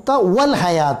മൗത്ത വൽ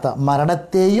ഹയാത്ത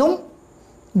മരണത്തെയും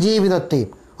ജീവിതത്തെയും.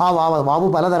 ആ വാവ്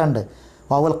പലതരമുണ്ട്.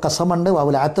 വാവുൽ ഖസമുണ്ട്,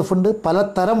 വാവുൽ ആത്തിഫുണ്ട്,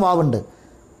 പലതരം വാവുണ്ട്.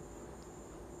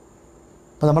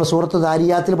 ഇപ്പോൾ നമ്മൾ സൂറത്ത്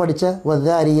ദാരിയാത്തിൽ പഠിച്ച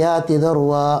വദ്ദാരിയാത്തി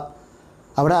ദർവ,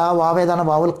 അവിടെ ആ വാവ് ഏതാണ്?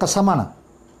 വാവുൽ ഖസമാണ്.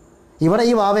 ഇവിടെ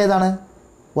ഈ വാവ് ഏതാണ്?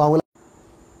 വാവുൽ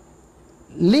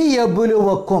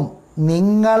ലിയബ്ലുവക്കും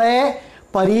നിങ്ങളെ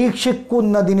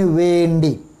പരീക്ഷിക്കുന്നതിന്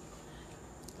വേണ്ടി.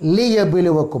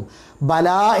 ലിയബ്ലുവക്കും ബല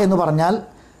എന്ന് പറഞ്ഞാൽ,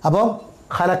 അപ്പം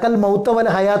ഖലഖൽ മൗത്ത വൽ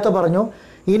ഹയാത്ത് പറഞ്ഞു.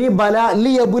 ഇനി ബല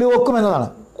ലിയബ്ലുവക്കും എന്നതാണ്.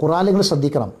 ഖുർആനിൽ നിങ്ങൾ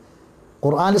ശ്രദ്ധിക്കണം,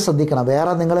 ഖുർആനിൽ ശ്രദ്ധിക്കണം.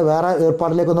 നിങ്ങൾ വേറെ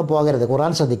ഏർപ്പാടിലേക്കൊന്നും പോകരുത്,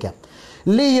 ഖുർആൻ ശ്രദ്ധിക്കാം.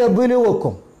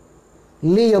 ലിയബ്ലുവക്കും.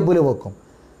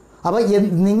 അപ്പോൾ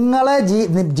നിങ്ങളെ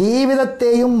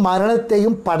ജീവിതത്തെയും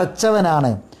മരണത്തെയും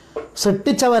പടച്ചവനാണ്,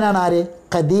 സൃഷ്ടിച്ചവനാണ്. ആര്?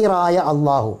 ഖദീറായ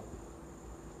അള്ളാഹു.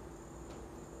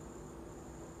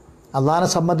 അള്ളാഹിനെ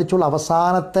സംബന്ധിച്ചുള്ള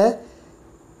അവസാനത്തെ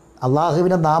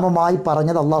അള്ളാഹുവിൻ്റെ നാമമായി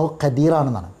പറഞ്ഞത് അള്ളാഹു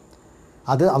ഖദീറാണെന്നാണ്.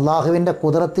 അത് അള്ളാഹുവിൻ്റെ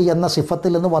കുദറത്ത് എന്ന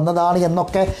സിഫത്തിൽ നിന്ന് വന്നതാണ്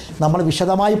എന്നൊക്കെ നമ്മൾ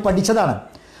വിശദമായി പഠിച്ചതാണ്.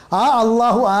 ആ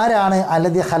അള്ളാഹു ആരാണ്?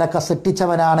 അല്ലദീ ഖലഖ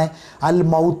സൃഷ്ടിച്ചവനാണ്. അൽ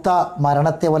മൗത്ത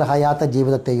മരണത്തെ വൽ ഹയാത്ത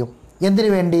ജീവിതത്തെയും. എന്തിനു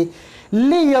വേണ്ടി?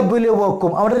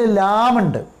 ലിയബ്ലുവക്കും. അവിടെ ഒരു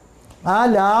ലാമുണ്ട്. ആ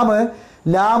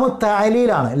ലാമു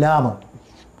തഅലീലാണ്.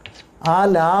 ആ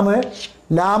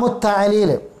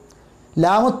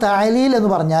ലാമു തഅലീൽ എന്ന്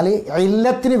പറഞ്ഞാൽ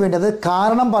ഇല്ലത്തിന് വേണ്ടി, അത്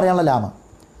കാരണം പറയാനുള്ള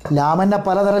ലാമന്നെ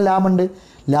പലതരം ലാമുണ്ട്.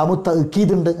 ലാമു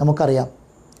തഅക്കീദുണ്ട്, നമുക്കറിയാം,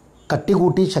 കട്ടി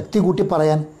കൂട്ടി ശക്തി കൂട്ടി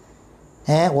പറയാൻ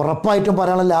ഉറപ്പായിട്ടും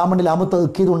പറയാനുള്ള ലാമുണ്ട്. ലാമു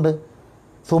തഅക്കീദുണ്ട്.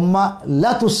 സുമ്മ ല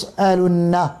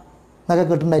തുസ്അലുന്ന എന്നൊക്കെ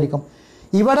കേട്ടിട്ടുണ്ടായിരിക്കും.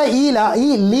 ഇവിടെ ഈ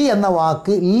ലി എന്ന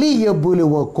വാക്ക്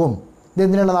ലിയബ്ലുവക്കും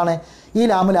ഇതെന്തിനുള്ളതാണ്? ഈ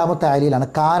ലാമു തഅലീലാണ്.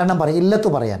 കാരണം പറയാം, ഇല്ലത്ത്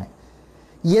പറയാൻ.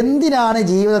 എന്തിനാണ്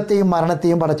ജീവിതത്തെയും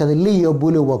മരണത്തെയും പടച്ചത്?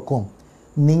 ലിയബ്ലുവക്കും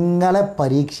നിങ്ങളെ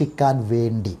പരീക്ഷിക്കാൻ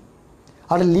വേണ്ടി.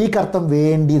 അവിടെ ലീക്കർത്ഥം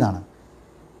വേണ്ടി എന്നാണ്.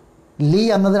 ലീ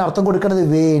എന്നതിന് അർത്ഥം കൊടുക്കുന്നത്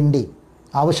വേണ്ടി.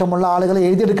 ആവശ്യമുള്ള ആളുകൾ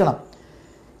എഴുതിയെടുക്കണം.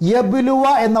 യബ്ലുവ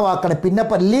എന്ന വാക്കാണ്. പിന്നെ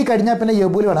ലീ കഴിഞ്ഞാൽ പിന്നെ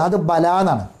യബ്ലുവാണ്. അത് ബല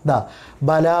എന്നാണ്.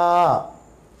 ബല.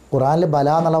 ഖുർആനിൽ ബല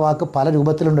എന്നുള്ള വാക്ക് പല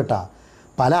രൂപത്തിലുണ്ട് കേട്ടോ.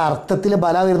 പല അർത്ഥത്തിൽ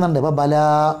ബല വരുന്നുണ്ട്. ഇപ്പോൾ ബല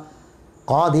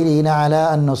ഖാദിരീന അലാ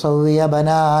അൻ നുസവ്വിയ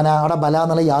ബനാന, അവിടെ ബല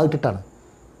എന്നുള്ള യായിട്ടിട്ടാണ്.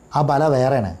 ആ ബല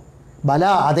വേറെയാണ്. ബല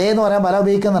അതേന്ന് പറയാൻ ബല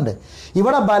ഉപയോഗിക്കുന്നുണ്ട്.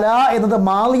 ഇവിടെ ബല എന്നത്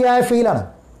മാളിയായ ഫീലാണ്.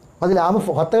 അതിൽ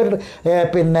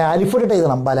പിന്നെ അലിഫിട്ട്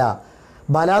എഴുതണം.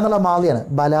 ബല എന്നുള്ള മാളിയാണ്.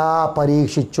 ബല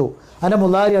പരീക്ഷിച്ചു. അതിൻ്റെ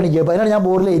മുതാരിയാണ് അതിനാണ് ഞാൻ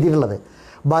ബോർഡിൽ എഴുതിയിട്ടുള്ളത്.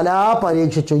 ബല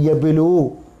പരീക്ഷിച്ചു. യബ്ലു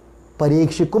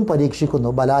പരീക്ഷിക്കും, പരീക്ഷിക്കുന്നു.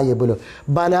 ബല യബ്ലു.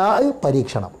 ബലാ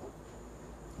പരീക്ഷണം.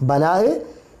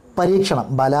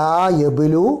 ബലാ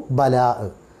യബ്ലു ബലാ.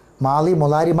 മാളി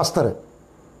മുതാരി മസ്തർ.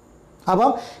 അപ്പം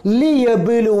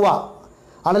ലിയബ്ലുവ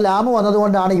അവിടെ ലാമ്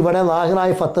വന്നതുകൊണ്ടാണ് ഇവിടെ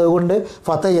ലാഹിറായ ഫത്ത് കൊണ്ട്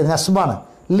ഫത്ത് നസ്ബാണ്.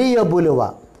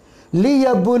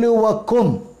 ലിയബ്ലുവക്കും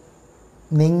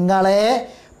നിങ്ങളെ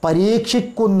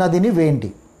പരീക്ഷിക്കുന്നതിന് വേണ്ടി.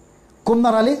 കും എന്ന്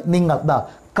പറഞ്ഞാൽ നിങ്ങൾ.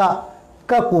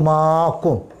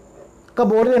 കുമാക്കും ക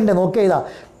ബോർഡിലുണ്ട്, നോക്കി എഴുതാ.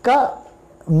 ക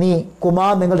നീ കുമാ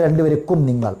നിങ്ങൾ രണ്ടുപേർക്കും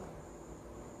നിങ്ങൾ.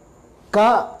 ക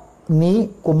നീ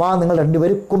കുമാ നിങ്ങൾ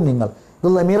രണ്ടുപേർക്കും നിങ്ങൾ. ഇത്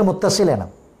ലമീർ മുത്തസിലാണ്.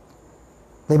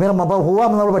 ലമീർ ഹുവ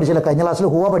നമ്മൾ പഠിച്ചില്ല, കഴിഞ്ഞ ക്ലാസ്സിൽ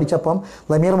ഹുവ പഠിച്ചപ്പം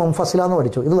ലമീർ മുംഫസില എന്ന്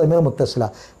പഠിച്ചു. ഇത് ലമീർ മുത്തസില.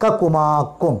 ക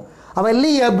കുമാക്കും. അപ്പം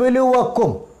ലി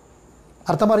യബ്ലുവക്കും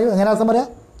അർത്ഥം പറയൂ, എങ്ങനെ അർത്ഥം പറയാം?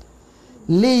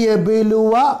 ലി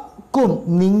യബ്ലുവക്കും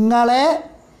നിങ്ങളെ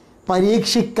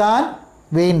പരീക്ഷിക്കാൻ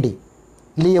വേണ്ടി.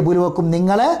 ലി യബ്ലുവക്കും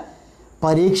നിങ്ങളെ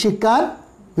പരീക്ഷിക്കാൻ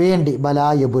വേണ്ടി. ബലാ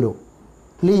യബ്ലു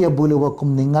ലി യബ്ലുവക്കും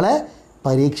നിങ്ങളെ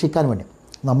പരീക്ഷിക്കാൻ വേണ്ടി.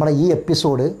 നമ്മുടെ ഈ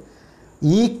എപ്പിസോഡ്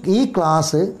ഈ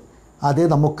ക്ലാസ് അത്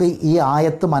നമുക്ക് ഈ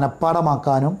ആയത്ത്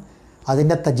മനഃപ്പാടമാക്കാനും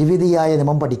അതിൻ്റെ തജ്വീദിയായ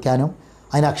നിയമം പഠിക്കാനും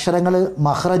അതിൻ്റെ അക്ഷരങ്ങൾ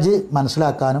മഹ്റജ്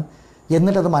മനസ്സിലാക്കാനും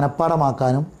എന്നിട്ടത്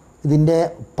മനഃപ്പാടമാക്കാനും ഇതിൻ്റെ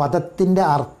പദത്തിൻ്റെ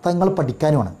അർത്ഥങ്ങൾ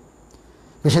പഠിക്കാനുമാണ്.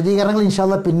 വിശദീകരണങ്ങൾ ഇൻഷാ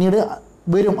അല്ലാഹ് പിന്നീട്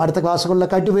വരും, അടുത്ത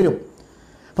ക്ലാസ്സുകളിലൊക്കെ ആയിട്ട് വരും.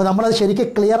 അപ്പോൾ നമ്മളത് ശരിക്കും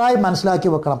ക്ലിയറായി മനസ്സിലാക്കി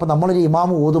വെക്കണം. അപ്പോൾ നമ്മളൊരു ഇമാം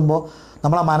ഓതുമ്പോൾ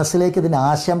നമ്മളെ മനസ്സിലേക്ക് ഇതിൻ്റെ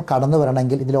ആശയം കടന്നു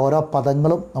വരണമെങ്കിൽ ഇതിൽ ഓരോ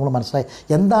പദങ്ങളും നമ്മൾ മനസ്സിലായി.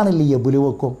 എന്താണ് ലി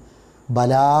യബുലുവക്കും?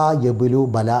 ബലാ യബുലു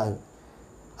ബലാ.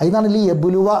 അതിനാണ് ലി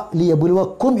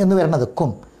യബുലുവക്കും എന്ന് വരുന്നത്,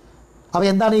 കും. അപ്പോൾ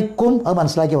എന്താണ് ഈ കും? അത്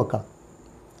മനസ്സിലാക്കി വെക്കണം.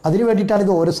 അതിനു വേണ്ടിയിട്ടാണ്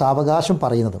ഇത് ഓരോ സാവകാശം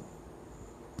പറയുന്നത്.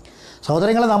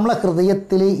 സഹോദരങ്ങളെ, നമ്മളെ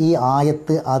ഹൃദയത്തിൽ ഈ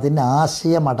ആയത്ത് അതിൻ്റെ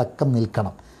ആശയമടക്കം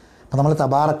നിൽക്കണം. അപ്പോൾ നമ്മൾ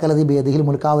തബാറക്കല്ലദീ ബിയദിഹിൽ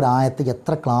മുൽക്ക് ആ ഒരു ആയത്ത്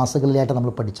എത്ര ക്ലാസ്സുകളിലായിട്ട്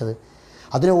നമ്മൾ പഠിച്ചത്.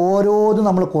 അതിൽ ഓരോന്നും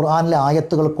നമ്മൾ ഖുർആനിലെ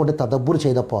ആയത്തുകൾ കൊണ്ട് തദബ്ബുർ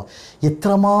ചെയ്തപ്പോൾ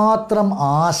ഇത്രമാത്രം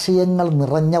ആശയങ്ങൾ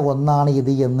നിറഞ്ഞ ഒന്നാണ്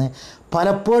ഇത് എന്ന്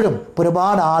പലപ്പോഴും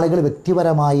ഒരുപാട് ആളുകൾ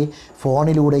വ്യക്തിപരമായി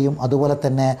ഫോണിലൂടെയും അതുപോലെ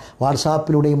തന്നെ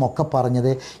വാട്സാപ്പിലൂടെയും ഒക്കെ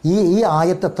പറഞ്ഞത് ഈ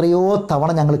ആയത്ത് എത്രയോ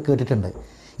തവണ ഞങ്ങൾ കേട്ടിട്ടുണ്ട്.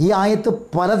 ഈ ആയത്ത്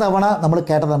പലതവണ നമ്മൾ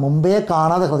കേട്ടതാണ്, മുമ്പേ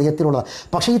കാണാതെ ഹൃദയത്തിലുള്ളത്.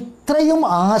 പക്ഷേ ഇത്രയും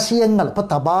ആശയങ്ങൾ, ഇപ്പോൾ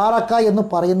തബാറക്ക എന്ന്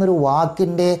പറയുന്നൊരു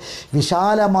വാക്കിൻ്റെ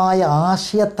വിശാലമായ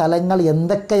ആശയതലങ്ങൾ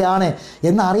എന്തൊക്കെയാണ്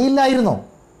എന്നറിയില്ലായിരുന്നു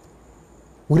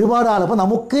ഒരുപാട് ആൾ. അപ്പോൾ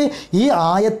നമുക്ക് ഈ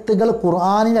ആയത്തുകൾ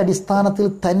ഖുർആനിൻ്റെ അടിസ്ഥാനത്തിൽ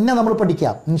തന്നെ നമ്മൾ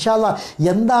പഠിക്കാം ഇൻഷാ അല്ലാഹ്.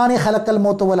 എന്താണ് ഈ ഖലഖൽ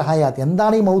മൗത്ത് വൽ ഹയാത്ത്,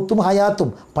 എന്താണ് ഈ മൗത്തും ഹയാത്തും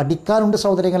പഠിക്കാനുണ്ട്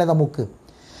സഹോദരങ്ങളെ നമുക്ക്.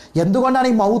 എന്തുകൊണ്ടാണ്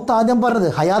ഈ മൗത്ത് ആദ്യം പറഞ്ഞത്,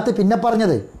 ഹയാത്ത് പിന്നെ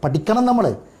പറഞ്ഞത്? പഠിക്കണം നമ്മൾ.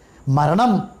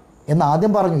 മരണം എന്ന്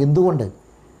ആദ്യം പറഞ്ഞു. എന്തുകൊണ്ട്?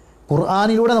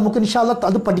 ഖുർആനിലൂടെ നമുക്ക് ഇൻഷാ അല്ലാഹ്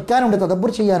അത് പഠിക്കാനുണ്ട്, തദബ്ബുർ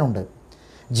ചെയ്യാനുണ്ട്.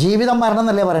 ജീവിതം മരണം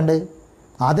എന്നല്ലേ പറയണ്ട്?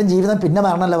 ആദ്യം ജീവിതം പിന്നെ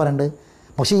മരണം അല്ലേ പറയണ്ട്?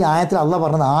 പക്ഷേ ഈ ആയത്തിൽ അള്ളാഹ്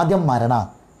പറഞ്ഞത് ആദ്യം മരണ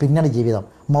പിന്നീട് ജീവിതം,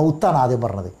 മൗത്താണ് ആദ്യം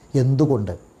പറഞ്ഞത്.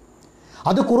 എന്തുകൊണ്ട്?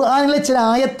 അത് ഖുർആനിലെ ചില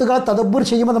ആയത്തുകൾ തദബ്ബുർ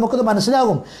ചെയ്യുമ്പോൾ നമുക്കത്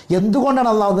മനസ്സിലാകും എന്തുകൊണ്ടാണ്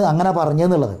അള്ളാഹ് അത് അങ്ങനെ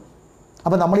പറഞ്ഞതെന്നുള്ളത്.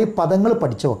 അപ്പോൾ നമ്മൾ ഈ പദങ്ങൾ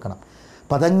പഠിച്ചു വെക്കണം.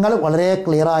 പദങ്ങൾ വളരെ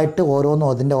ക്ലിയറായിട്ട് ഓരോന്നും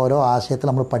അതിൻ്റെ ഓരോ ആശയത്തിൽ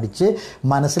നമ്മൾ പഠിച്ച്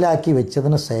മനസ്സിലാക്കി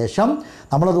വെച്ചതിന് ശേഷം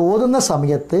നമ്മളത് ഓതുന്ന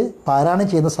സമയത്ത്, പാരായണം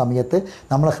ചെയ്യുന്ന സമയത്ത്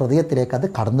നമ്മുടെ ഹൃദയത്തിലേക്ക് അത്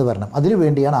കടന്നു വരണം. അതിനു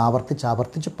വേണ്ടിയാണ്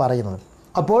ആവർത്തിച്ച് പറയുന്നത്.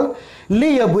 അപ്പോൾ ലി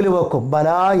യബുലുവക്കും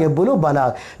ബലാ യബുലു ബലാ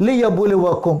ലി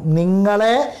യബുലുവക്കും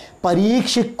നിങ്ങളെ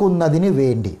പരീക്ഷിക്കുന്നതിന്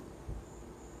വേണ്ടി.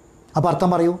 അപ്പോൾ അർത്ഥം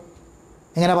പറയൂ,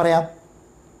 എങ്ങനെ പറയാം?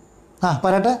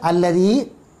 പറയട്ടെ. അല്ലതീ,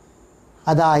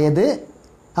 അതായത്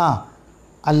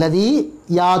അല്ലതീ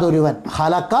യാതൊരുവൻ,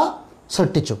 ഹലക്ക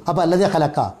സൃഷ്ടിച്ചു. അപ്പോൾ അല്ലതീ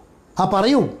ഹലക്ക,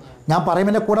 പറയൂ, ഞാൻ പറയും,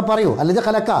 എൻ്റെ കൂടെ പറയൂ. അല്ലതീ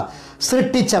ഹലക്ക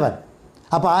സൃഷ്ടിച്ചവൻ.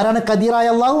 അപ്പോൾ ആരാണ് ഖദീറായ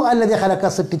അല്ലാഹു? അല്ലതീ ഹലക്ക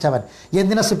സൃഷ്ടിച്ചവൻ.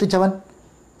 എന്തിനെ സൃഷ്ടിച്ചവൻ?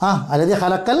 അല്ലതീ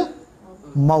ഹലക്കൽ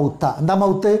മൗത്ത. എന്താ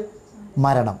മൗത്ത്?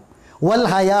 മരണം. വൽ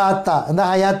ഹയാത്ത, എന്താ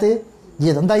ഹയാത്ത്?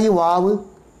 ജീവിതം. എന്താ ഈ വാവ്?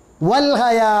 വൽ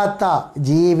ഹയാത്ത,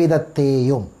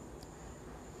 ജീവിതത്തെയും.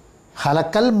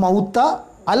 ഹലക്കൽ മൗത്ത,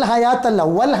 അൽ ഹയാത്തല്ല,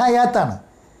 വൽ ഹയാത്താണ്.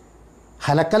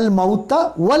 ഹലക്കൽ മൗത്ത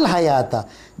വൽ ഹയാത്ത,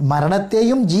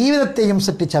 മരണത്തെയും ജീവിതത്തെയും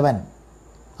സൃഷ്ടിച്ചവൻ.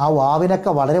 ആ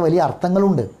വാവിനൊക്കെ വളരെ വലിയ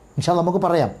അർത്ഥങ്ങളുണ്ട്, ഇൻഷാ അല്ലാഹ് നമുക്ക്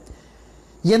പറയാം.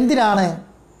 എന്തിനാണ്?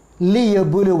 ലി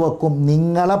യബുലുവക്കും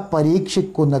നിങ്ങളെ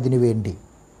പരീക്ഷിക്കുന്നതിന് വേണ്ടി.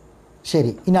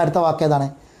 ശരി, ഇനി അടുത്ത വാക്ക് ഏതാണ്?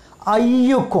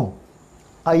 അയ്യുക്കും.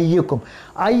 അയ്യുക്കും,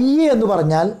 അയ്യ എന്ന്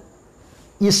പറഞ്ഞാൽ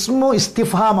ഇസ്മു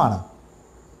ഇസ്തിഫാമാണ്.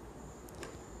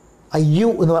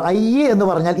 അയ്യ എന്ന്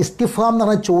പറഞ്ഞാൽ ഇസ്തിഫാം എന്ന്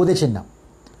പറഞ്ഞാൽ ചോദ്യചിഹ്നം.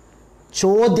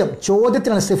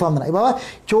 ചോദ്യത്തിനാണ് ഇസ്തിഫാം എന്ന് പറഞ്ഞാൽ. ഇപ്പോൾ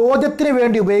ചോദ്യത്തിന്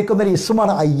വേണ്ടി ഉപയോഗിക്കുന്ന ഒരു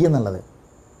ഇസ്മാണ് അയ്യ എന്നുള്ളത്.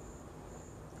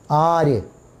 ആര്,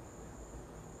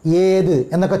 ഏത്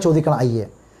എന്നൊക്കെ ചോദിക്കണം അയ്യ.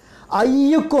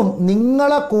 അയ്യുക്കും,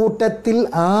 നിങ്ങളെ കൂട്ടത്തിൽ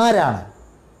ആരാണ്,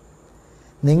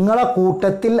 നിങ്ങളെ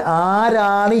കൂട്ടത്തിൽ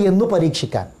ആരാണ് എന്ന്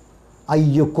പരീക്ഷിക്കാൻ.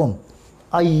 അയ്യുക്കും,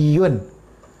 അയ്യുൻ.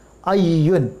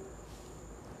 അയ്യുൻ,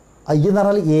 അയ്യെന്ന്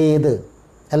പറഞ്ഞാൽ ഏത്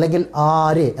അല്ലെങ്കിൽ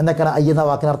ആര് എന്നൊക്കെയാണ് അയ്യെന്ന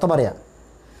വാക്കിന് അർത്ഥം പറയാം.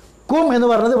 കും എന്ന്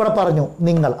പറഞ്ഞത് ഇവിടെ പറഞ്ഞു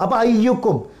നിങ്ങൾ. അപ്പോൾ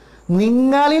അയ്യുക്കും,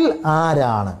 നിങ്ങളിൽ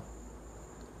ആരാണ്,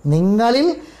 നിങ്ങളിൽ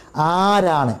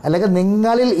ആരാണ് അല്ലെങ്കിൽ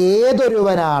നിങ്ങളിൽ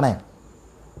ഏതൊരുവനാണ്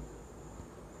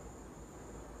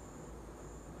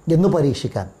എന്ന്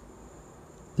പരീക്ഷിക്കാൻ.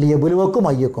 ലിയബുലുവക്കും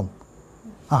അയ്യക്കും.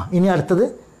 ഇനി അടുത്തത്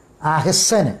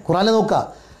അഹ്സൻ. ഖുർആനിൽ നോക്കുക,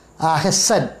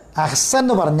 അഹ്സൻ. അഹ്സൻ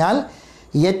എന്ന് പറഞ്ഞാൽ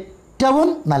ഏറ്റവും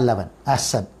നല്ലവൻ.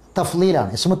 അഹ്സൻ തഫ്ലീലാണ്,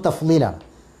 ഇസ്മു തഫ്ലീലാണ്.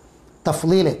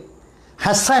 തഫ്ലീല്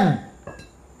ഹസൻ,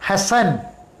 ഹസൻ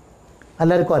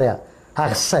എല്ലാവർക്കും അറിയാം.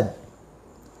 ഹസൻ,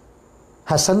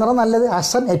 ഹസൻ എന്ന് പറഞ്ഞാൽ നല്ലത്,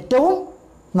 ഹസൻ ഏറ്റവും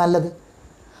നല്ലത്.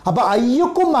 അപ്പോൾ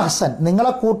അയ്യുക്കും അഹ്സൻ,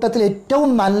 നിങ്ങളെ കൂട്ടത്തിൽ ഏറ്റവും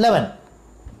നല്ലവൻ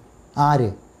ആര്?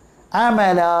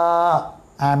 അമല,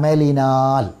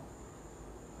 അമലിനാൽ.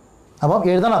 അപ്പം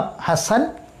എഴുതണം ഹസൻ,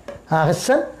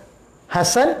 അഹ്സൻ,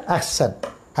 ഹസൻ, അഹ്സൻ.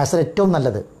 ഹസൻ ഏറ്റവും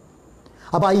നല്ലത്.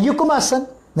 അപ്പോൾ അയ്യുക്കും അഹ്സൻ,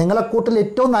 നിങ്ങളെ കൂട്ടത്തിൽ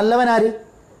ഏറ്റവും നല്ലവൻ ആര്?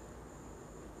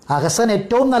 അഹ്സൻ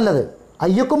ഏറ്റവും നല്ലത്.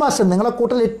 അയ്യുക്കും അഹ്സൻ, നിങ്ങളെ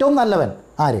കൂട്ടത്തിൽ ഏറ്റവും നല്ലവൻ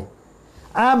ആര്?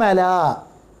 അമല,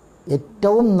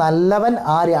 ഏറ്റവും നല്ലവൻ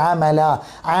ആര്? അമല,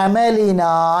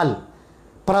 അമലിനാൽ,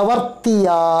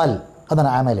 പ്രവർത്തിയാൽ.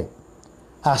 അതാണ് അമല്.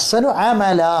 അഹ്സനു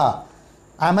അമല,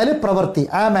 അമല് പ്രവൃത്തി,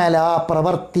 അമല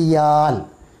പ്രവർത്തിയാൽ.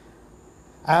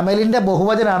 അമലിൻ്റെ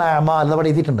ബഹുവചനാണ് അമാൽ, അതവിടെ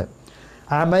എഴുതിയിട്ടുണ്ട്.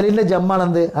 അമലിൻ്റെ ജമ്മാണ്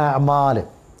എന്ത്? അമാൽ.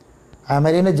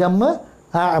 അമലിൻ്റെ ജമ്മ്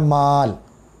അമാൽ.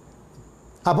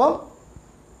 അപ്പം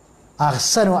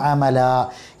അഹ്സനു അമല,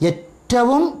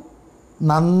 ഏറ്റവും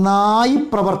നന്നായി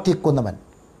പ്രവർത്തിക്കുന്നവൻ.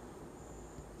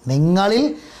 നിങ്ങളിൽ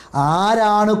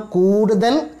ആരാണ്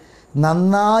കൂടുതൽ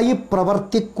നന്നായി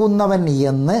പ്രവർത്തിക്കുന്നവൻ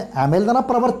എന്ന്. അമൽ എന്ന് പറഞ്ഞാൽ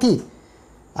പ്രവൃത്തി.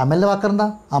 അമലിൻ്റെ വാക്കെന്താ?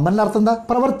 അമലിൻ്റെ അർത്ഥം എന്താ?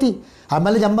 പ്രവൃത്തി.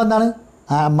 അമലിൻ്റെ ജമ്പ് എന്താണ്?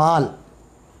 അമാൽ.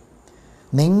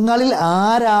 നിങ്ങളിൽ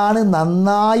ആരാണ്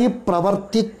നന്നായി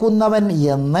പ്രവർത്തിക്കുന്നവൻ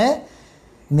എന്ന്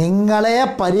നിങ്ങളെ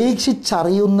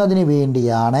പരീക്ഷിച്ചറിയുന്നതിന്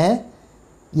വേണ്ടിയാണ്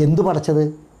എന്തു പഠിച്ചത്?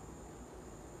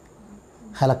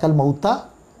 ഹലക്കൽ മൗത്ത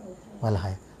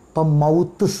വൽഹയ. അപ്പം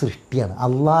മൗത്ത് സൃഷ്ടിയാണ്,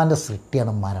 അള്ളാഹിൻ്റെ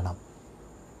സൃഷ്ടിയാണ് മരണം.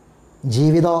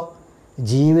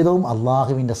 ജീവിതവും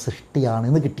അള്ളാഹുവിൻ്റെ സൃഷ്ടിയാണ്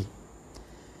എന്ന് കിട്ടി.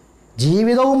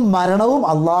 ജീവിതവും മരണവും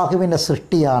അള്ളാഹുവിൻ്റെ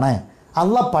സൃഷ്ടിയാണ്,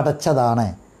 അള്ളാഹ് പടച്ചതാണ്.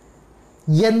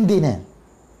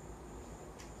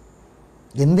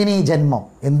 എന്തിനീ ജന്മം,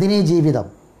 എന്തിനീ ജീവിതം?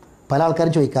 പല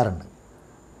ആൾക്കാരും ചോദിക്കാറുണ്ട്.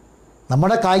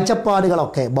 നമ്മുടെ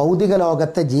കാഴ്ചപ്പാടുകളൊക്കെ ഭൗതിക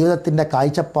ലോകത്തെ ജീവിതത്തിൻ്റെ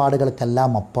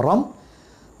കാഴ്ചപ്പാടുകൾക്കെല്ലാം അപ്പുറം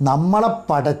നമ്മളെ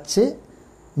പടച്ച്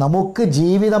നമുക്ക്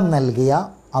ജീവിതം നൽകിയ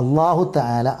അള്ളാഹു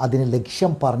തആല അതിന്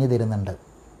ലക്ഷ്യം പറഞ്ഞു തരുന്നുണ്ട്.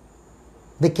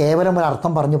 ഇത് കേവലം ഒരു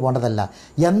അർത്ഥം പറഞ്ഞു പോകേണ്ടതല്ല.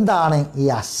 എന്താണ് ഈ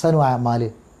അഹ്സനു അമാൽ?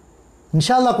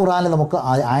 ഇൻഷാ അല്ലാഹ് ഖുർആനിൽ നമുക്ക്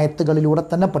ആയത്തുകളിലൂടെ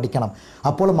തന്നെ പഠിക്കണം.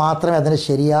 അപ്പോൾ മാത്രമേ അതിന്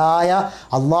ശരിയായ,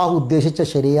 അള്ളാഹു ഉദ്ദേശിച്ച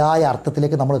ശരിയായ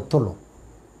അർത്ഥത്തിലേക്ക് നമ്മൾ എത്തുള്ളൂ.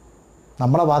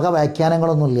 നമ്മളെ വക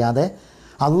വ്യാഖ്യാനങ്ങളൊന്നും ഇല്ലാതെ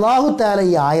അള്ളാഹു തആല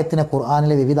ഈ ആയത്തിനെ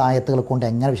ഖുർആനിലെ വിവിധ ആയത്തുകൾ കൊണ്ട്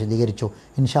എങ്ങനെ വിശദീകരിച്ചു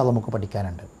ഇൻഷാ അല്ലാഹ് നമുക്ക്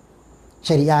പഠിക്കാനുണ്ട്.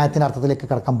 ശരി, ഈ ആയത്തിൻ്റെ അർത്ഥത്തിലേക്ക്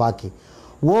കിടക്കാം. ബാക്കി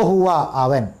ഓ ഹുവ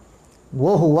അവൻ, ഓ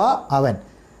ഹുവ അവൻ,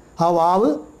 ആ വാവ്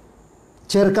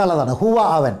ചേർക്കാനുള്ളതാണ്. ഹുവ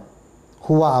അവൻ,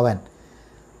 ഹുവ അവൻ.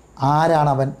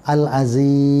 ആരാണവൻ? അൽ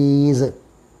അസീസ്,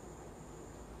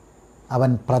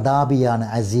 അവൻ പ്രതാപിയാണ്.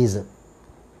 അസീസ്,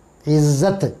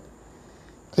 ഇസ്സത്ത്.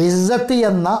 ഇസ്സത്ത്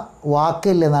എന്ന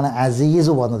വാക്കിൽ നിന്നാണ്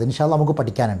അസീസ് വന്നത്. ഇൻഷാ അല്ലാഹ് നമുക്ക്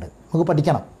പഠിക്കാനുണ്ട്, നമുക്ക്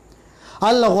പഠിക്കണം.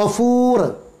 അൽ ഗഫൂർ,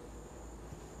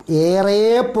 ഏറെ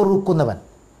പൊറുക്കുന്നവൻ.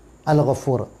 അൽ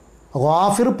ഗഫൂർ,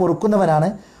 ഗാഫിർ പൊറുക്കുന്നവനാണ്.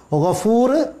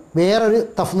 ഗഫൂർ വേറൊരു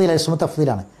തഫ്ലീൽ, ഇസ്മു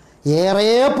തഫ്ലീലാണ്.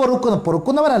 ഏറെ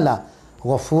പൊറുക്കുന്നവനല്ല,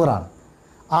 ഗഫൂറാണ്.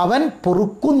 അവൻ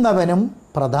പൊറുക്കുന്നവനും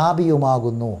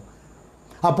പ്രതാപിയുമാകുന്നു.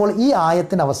 അപ്പോൾ ഈ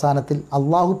ആയത്തിൻ്റെ അവസാനത്തിൽ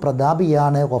അള്ളാഹു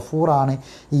പ്രതാപിയാണ്, ഗഫൂറാണ്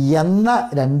എന്ന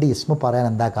രണ്ട് ഇസ്മു പറയാൻ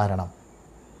എന്താ കാരണം?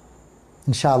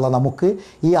 ഇൻഷാ അല്ലാഹ് നമുക്ക്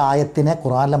ഈ ആയത്തിനെ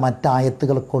ഖുർആനിലെ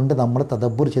മറ്റായത്തുകൾ കൊണ്ട് നമ്മൾ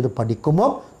തദബ്ബുർ ചെയ്ത് പഠിക്കുമ്പോൾ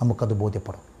നമുക്കത്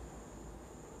ബോധ്യപ്പെടും.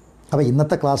 അപ്പോൾ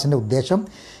ഇന്നത്തെ ക്ലാസ്സിൻ്റെ ഉദ്ദേശം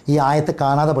ഈ ആയത്ത്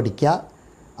കാണാതെ പഠിക്കുക,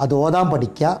 അത് ഓതാൻ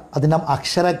പഠിക്കുക, അതിൻ്റെ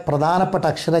പ്രധാനപ്പെട്ട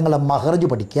അക്ഷരങ്ങളെ മഹ്റജ്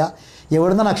പഠിക്കുക,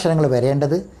 എവിടെ നിന്നാണ് അക്ഷരങ്ങൾ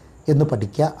വരേണ്ടത് എന്ന്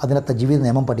പഠിക്കുക, അതിൻ്റെ തജ്വീദ്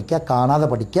നിയമം പഠിക്കുക, കാണാതെ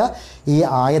പഠിക്കുക, ഈ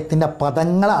ആയത്തിൻ്റെ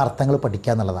പദങ്ങളെ അർത്ഥങ്ങൾ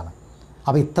പഠിക്കുക എന്നുള്ളതാണ്.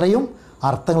 അപ്പോൾ ഇത്രയും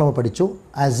അർത്ഥങ്ങൾ നമ്മൾ പഠിച്ചു.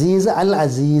 അസീസ്, അൽ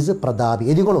അസീസ് പ്രതാപി.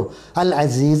 എഴുതിക്കോളൂ, അൽ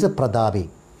അസീസ് പ്രതാപി,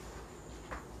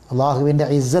 അള്ളാഹുവിൻ്റെ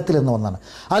ഇസ്സത്തിൽ നിന്ന് വന്നാണ്.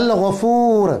 അൽ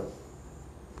ഗഫൂർ,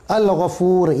 അൽ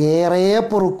ഗഫൂർ ഏറെ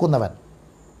പൊറുക്കുന്നവൻ,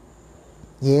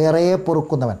 ഏറെ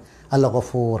പൊറുക്കുന്നവൻ, അൽ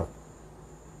ഗഫൂർ.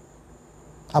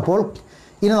 അപ്പോൾ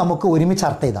ഇനി നമുക്ക് ഒരുമിച്ച്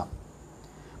അർത്ഥം എഴുതാം.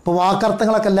 ഇപ്പോൾ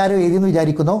വാക്കർത്ഥങ്ങളൊക്കെ എല്ലാവരും എഴുതിയെന്ന്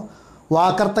വിചാരിക്കുന്നു.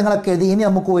 വാക്കർത്ഥങ്ങളൊക്കെ എഴുതി. ഇനി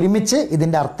നമുക്ക് ഒരുമിച്ച്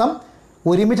ഇതിൻ്റെ അർത്ഥം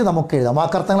ഒരുമിച്ച് നമുക്ക് എഴുതാം.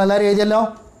 വാക്കർത്ഥങ്ങൾ എല്ലാവരും എഴുതിയല്ലോ,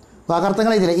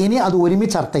 വാക്കർത്ഥങ്ങൾ എഴുതിയില്ല. ഇനി അത്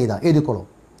ഒരുമിച്ച് അർത്ഥം എഴുതാം. എഴുതിക്കോളൂ,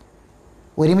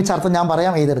 ഒരുമിച്ച് അർത്ഥം ഞാൻ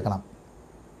പറയാം, എഴുതിയെടുക്കണം.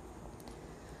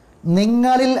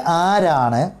 നിങ്ങളിൽ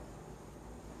ആരാണ്,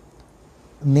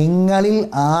 നിങ്ങളിൽ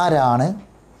ആരാണ്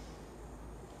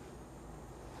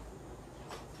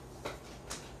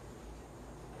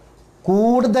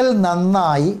കൂടുതൽ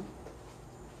നന്നായി,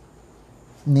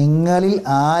 നിങ്ങളിൽ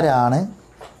ആരാണ്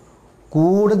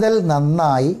കൂടുതൽ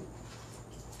നന്നായി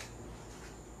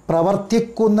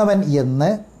പ്രവർത്തിക്കുന്നവൻ എന്ന്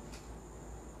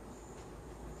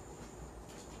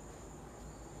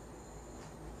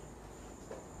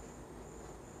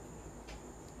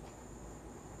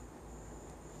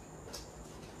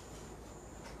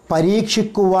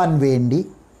പരീക്ഷിക്കുവാൻ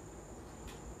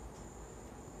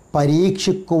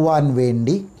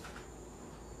വേണ്ടി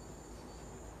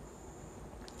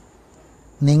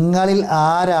നിങ്ങളിൽ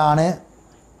ആരാണ്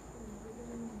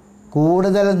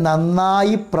കൂടുതൽ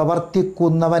നന്നായി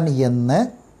പ്രവർത്തിക്കുന്നവൻ എന്ന്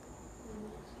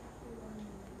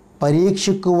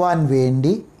പരീക്ഷിക്കുവാൻ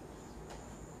വേണ്ടി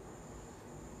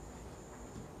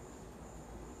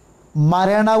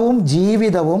മരണവും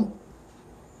ജീവിതവും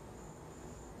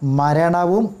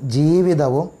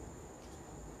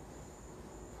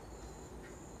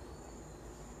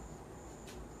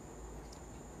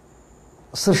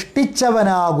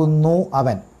സൃഷ്ടിച്ചവനാകുന്നു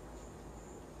അവൻ.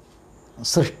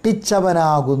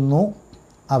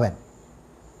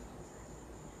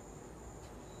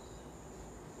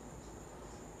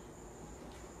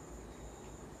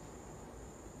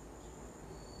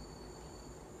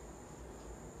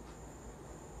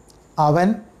 അവൻ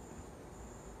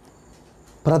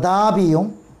പ്രതാപിയും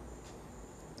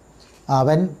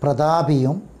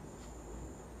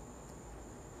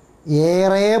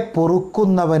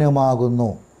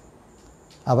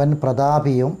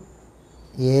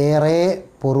ഏറെ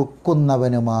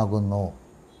പൊറുക്കുന്നവനുമാകുന്നു.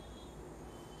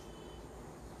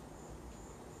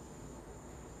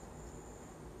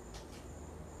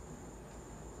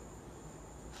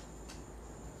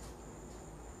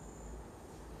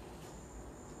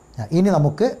 ഇനി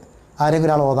നമുക്ക് ആരെങ്കിലും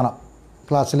ഒരാൾ ഓതണം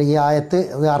ക്ലാസ്സിൽ ഈ ആയത്ത്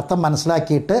അർത്ഥം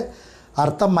മനസ്സിലാക്കിയിട്ട്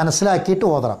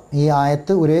ഓതണം. ഈ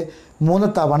ആയത്ത് ഒരു 3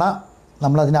 തവണ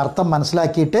നമ്മളതിൻ്റെ അർത്ഥം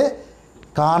മനസ്സിലാക്കിയിട്ട്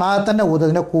കാണാതെ തന്നെ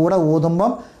ഇതിൻ്റെ കൂടെ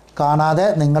ഊതുമ്പം കാണാതെ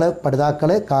നിങ്ങൾ പഠിതാക്കൾ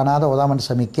കാണാതെ ഓതാൻ വേണ്ടി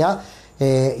ശ്രമിക്കുക.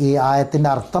 ഈ ആയത്തിൻ്റെ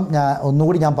അർത്ഥം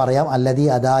ഒന്നുകൂടി ഞാൻ പറയാം.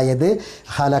 അതായത്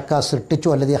ഹലക്ക സൃഷ്ടിച്ചു,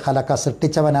 ഹലക്ക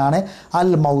സൃഷ്ടിച്ചവനാണ്, അൽ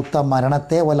മൗത്ത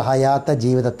മരണത്തെ, വൽ ഹയാത്ത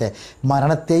ജീവിതത്തെ,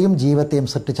 മരണത്തെയും ജീവിതത്തെയും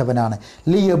സൃഷ്ടിച്ചവനാണ്.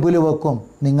 ലിയബുലുവക്കും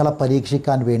നിങ്ങളെ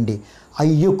പരീക്ഷിക്കാൻ വേണ്ടി,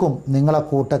 അയ്യുക്കും നിങ്ങളെ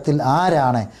കൂട്ടത്തിൽ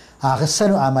ആരാണ്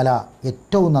അഹ്സനു അമല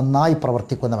ഏറ്റവും നന്നായി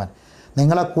പ്രവർത്തിക്കുന്നവൻ,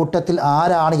 നിങ്ങളെ കൂട്ടത്തിൽ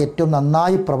ആരാണ് ഏറ്റവും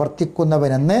നന്നായി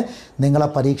പ്രവർത്തിക്കുന്നവനെന്ന് നിങ്ങളെ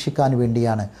പരീക്ഷിക്കാൻ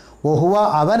വേണ്ടിയാണ്. വഹുവ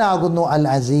അവനാകുന്നു അൽ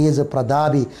അസീസ്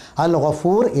പ്രതാപി, അൽ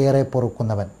ഗഫൂർ ഏറെ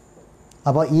പൊറുക്കുന്നവൻ.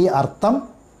 അപ്പോൾ ഈ അർത്ഥം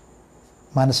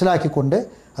മനസ്സിലാക്കിക്കൊണ്ട്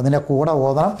അതിൻ്റെ കൂടെ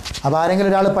ഓതണം. അപ്പോൾ ആരെങ്കിലും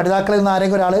ഒരാൾ പഠിതാക്കളിൽ നിന്ന്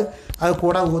ആരെങ്കിലും ഒരാൾ അത്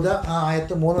കൂടെ ഊതുക. ആ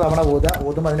ആയത്ത് 3 തവണ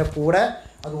ഊതുമ്പോൾ അതിൻ്റെ കൂടെ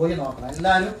അത് ഓതി നോക്കണം.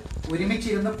 എല്ലാവരും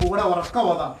ഒരുമിച്ചിരുന്ന് കൂടെ ഉറക്കം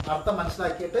ഓതണം. അർത്ഥം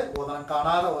മനസ്സിലാക്കിയിട്ട് ഓതണം,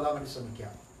 കാണാതെ ഓതാൻ വേണ്ടി ശ്രമിക്കുക.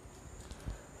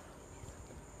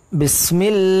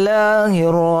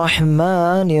 ബിസ്മില്ലാഹിർ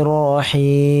റഹ്മാനിർ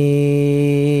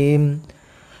റഹീം.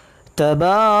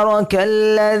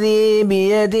 തബാറകല്ലദീ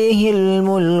ബിയദിഹിൽ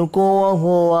മുൽക്കു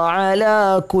വഹുവ അലാ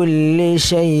കുല്ലി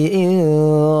ശൈഇൻ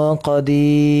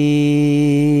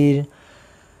ഖദീർ.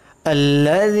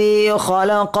 الذي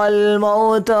خلق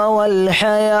الموت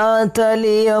والحياة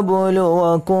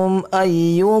ليبلوكم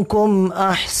أيكم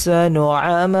أحسن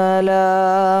عملا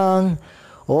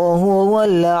وهو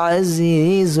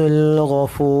العزيز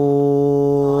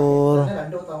الغفور.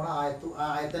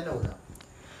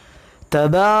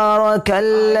 تبارك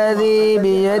الذي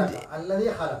بيده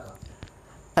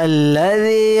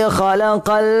الذي خلق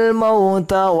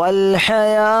الموت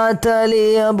والحياة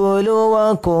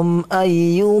ليبلوكم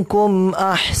أيكم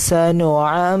أحسن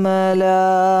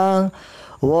عملا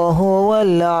وهو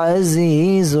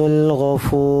العزيز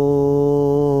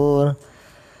الغفور.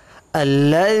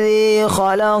 الذي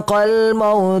خلق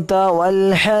الموت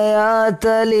والحياة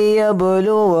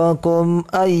ليبلوكم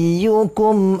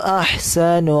أيكم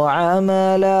أحسن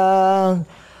عملا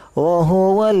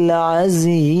وهو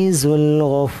العزيز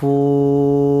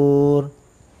الغفور.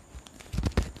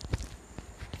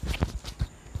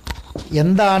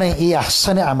 എന്താണ് ഈ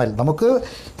അഹ്സന അമൽ? നമുക്ക്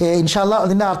ഇൻഷാ അല്ലാഹ്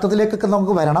അതിൻ്റെ അർത്ഥത്തിലേക്കൊക്കെ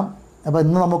നമുക്ക് വരണം. അപ്പോൾ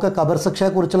ഇന്ന് നമുക്ക് ഖബർ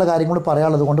ശിക്ഷയെക്കുറിച്ചുള്ള കാര്യങ്ങൾ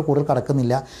പറയാനുള്ളത് കൊണ്ട് കൂടുതൽ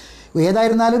കടക്കുന്നില്ല.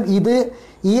 ഏതായിരുന്നാലും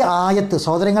ഈ ആയത്ത്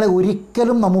സഹോദരങ്ങളെ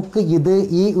ഒരിക്കലും നമുക്ക്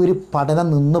ഈ ഒരു പഠനം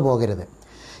നിന്നു പോകരുത്.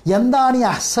 എന്താണ് ഈ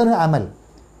അഹ്സന അമൽ?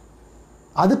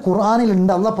 അത്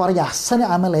ഖുർആനിലുണ്ട്. അല്ലാഹ് പറയും അഹ്സന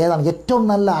അമൽ ഏതാണ്, ഏറ്റവും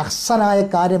നല്ല അഹ്സനായ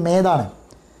കാര്യം ഏതാണ്?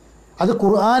 അത്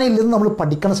ഖുർആനിൽ നിന്ന് നമ്മൾ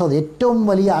പഠിക്കണം സഹോദരൻ. ഏറ്റവും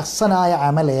വലിയ അഹ്സനായ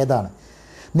അമൽ ഏതാണ്?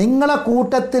 നിങ്ങളെ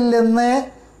കൂട്ടത്തിൽ നിന്ന്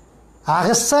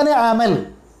അഹ്സന അമൽ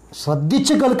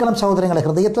ശ്രദ്ധിച്ചു കേൾക്കണം സഹോദരങ്ങളെ,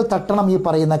 ഹൃദയത്തിൽ തട്ടണം ഈ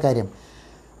പറയുന്ന കാര്യം.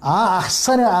 ആ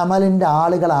അഹ്സന അമലിൻ്റെ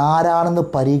ആളുകൾ ആരാണെന്ന്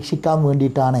പരീക്ഷിക്കാൻ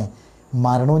വേണ്ടിയിട്ടാണ്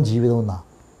മരണവും ജീവിതവും.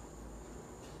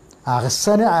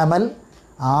 അഹ്സന അമൽ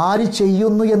ആര്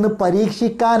ചെയ്യുന്നു എന്ന്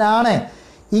പരീക്ഷിക്കാനാണ്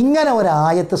ഇങ്ങനെ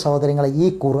ഒരായത്ത് സഹോദരങ്ങളെ. ഈ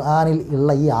ഖുർആനിൽ ഉള്ള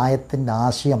ഈ ആയത്തിൻ്റെ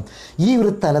ആശയം ഈ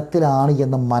ഒരു തലത്തിലാണ്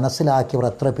എന്ന് മനസ്സിലാക്കിയവർ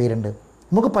എത്ര പേരുണ്ട്?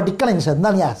 നമുക്ക് പഠിക്കണം.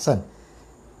 എന്താണ് ഈ അഹ്സൻ?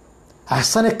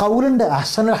 അഹ്സന ഖൗലുണ്ട്,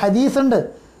 അഹ്സനുൽ ഹദീസുണ്ട്,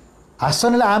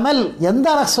 അഹ്സനുൽ അമൽ.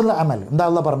 എന്താണ് അഹ്സനുൽ അമൽ? എന്താ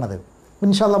അല്ലാഹ് പറഞ്ഞത്?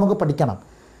 ഇൻഷാ അല്ലാഹ് നമുക്ക് പഠിക്കണം.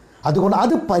 അതുകൊണ്ട്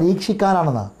അത്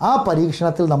പരീക്ഷിക്കാനാണെന്ന്. ആ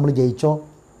പരീക്ഷണത്തിൽ നമ്മൾ ജയിച്ചോ?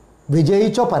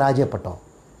 വിജയിച്ചോ പരാജയപ്പെട്ടോ,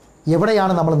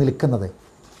 എവിടെയാണ് നമ്മൾ നിൽക്കുന്നത്?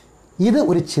 ഇത്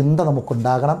ഒരു ചിന്ത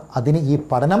നമുക്കുണ്ടാകണം. അതിന് ഈ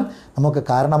പഠനം നമുക്ക്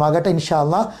കാരണമാകട്ടെ. ഇൻഷാ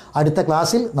അല്ലാഹ് അടുത്ത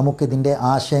ക്ലാസ്സിൽ നമുക്കിതിൻ്റെ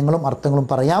ആശയങ്ങളും അർത്ഥങ്ങളും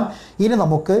പറയാം. ഇനി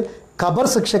നമുക്ക് ഖബർ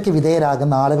ശിക്ഷയ്ക്ക്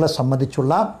വിധേയരാകുന്ന ആളുകളെ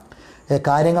സംബന്ധിച്ചുള്ള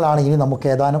കാര്യങ്ങളാണ് ഇനി നമുക്ക്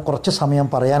ഏതാനും കുറച്ച് സമയം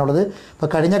പറയാനുള്ളത്. ഇപ്പോൾ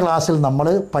കഴിഞ്ഞ ക്ലാസ്സിൽ നമ്മൾ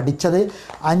പഠിച്ചത്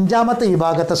 5ാമത്തെ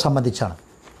വിഭാഗത്തെ സംബന്ധിച്ചാണ്.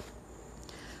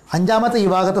 5ാമത്തെ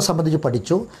വിഭാഗത്തെ സംബന്ധിച്ച്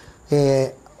പഠിച്ചു.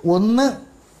 ഒന്ന്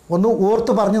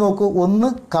ഓർത്ത് പറഞ്ഞു നോക്കൂ. ഒന്ന്,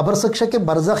 ഖബർ ശിക്ഷയ്ക്ക്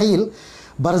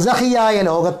ബർസഖിയായ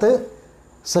ലോകത്ത്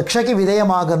ശിക്ഷയ്ക്ക്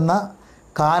വിധേയമാകുന്ന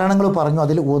കാരണങ്ങൾ പറഞ്ഞു.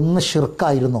 അതിൽ ഒന്ന്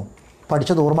ഷിർക്കായിരുന്നു.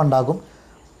 പഠിച്ചത് ഓർമ്മ ഉണ്ടാകും.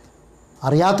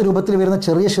 അറിയാത്ത രൂപത്തിൽ വരുന്ന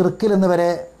ചെറിയ ഷിർക്കിൽ എന്ന് വരെ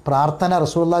പ്രാർത്ഥന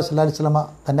റസൂലുള്ളാഹി സ്വല്ലല്ലാഹു അലൈഹി വസല്ലമ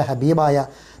തൻ്റെ ഹബീബായ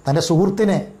തൻ്റെ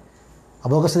സുഹൃത്തിനെ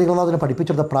അബൂബക്കർ സിദ്ദീഖ് റളിയല്ലാഹു അൻഹു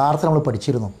പഠിപ്പിച്ചെടുത്ത പ്രാർത്ഥന നമ്മൾ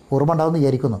പഠിച്ചിരുന്നു. ഓർമ്മ ഉണ്ടാകുമെന്ന്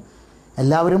വിചാരിക്കുന്നു.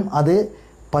 എല്ലാവരും അത്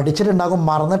പഠിച്ചിട്ടുണ്ടാകും,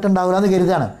 മറന്നിട്ടുണ്ടാവില്ല എന്ന്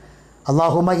കരുതാണ്.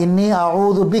 അല്ലാഹുമ്മ ഇന്നി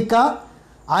അഊദു ബിക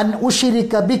അൻ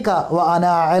ഉശ്രിക ബിക വ അന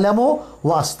അഅലമു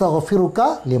വ അസ്തഗ്ഫിറുക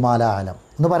ലിമാ ലാ അഅലം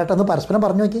എന്ന് പറയട്ടെ. ഒന്ന് പരസ്പരം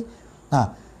പറഞ്ഞു നോക്കി.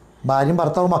 ഭാര്യയും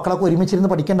ഭർത്താവും മക്കളൊക്കെ ഒരുമിച്ചിരുന്ന്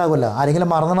പഠിക്കണ്ടാകുമല്ലോ. ആരെങ്കിലും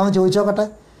മറന്നണമെന്ന് ചോദിച്ചു നോക്കട്ടെ.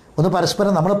 ഒന്ന്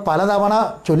പരസ്പരം നമ്മൾ പലതവണ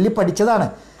ചൊല്ലി പഠിച്ചതാണ്.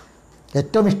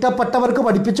 ഏറ്റവും ഇഷ്ടപ്പെട്ടവർക്ക്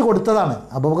പഠിപ്പിച്ചു കൊടുത്തതാണ്.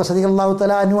 അബൂബക്കർ സിദ്ദീഖ് റളിയല്ലാഹു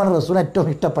തആല അൻഹുവാണ് റസൂൽ ഏറ്റവും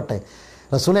ഇഷ്ടപ്പെട്ടത്.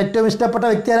 റസൂൽ ഏറ്റവും ഇഷ്ടപ്പെട്ട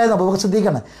വ്യക്തിയായിരുന്നു അബൂബക്കർ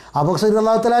സിദ്ദീഖാണ്. അബൂബക്കർ സിദ്ദീഖ്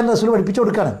റളിയല്ലാഹു തആല റസൂൽ പഠിപ്പിച്ചു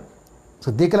കൊടുക്കുകയാണ്.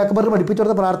 സിദ്ദീഖ് അക്ബർ പഠിപ്പിച്ചു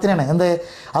കൊടുത്ത പ്രാർത്ഥനയാണ് എന്ത്?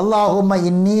 അല്ലാഹുമ്മ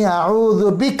ഇന്നി അഊദു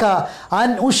ബിക അൻ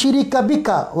ഉശ്രിക ബിക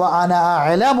വ അന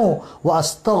അഅലമു വ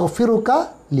അസ്തഗ്ഫിറുക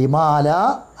ലിമാ ലാ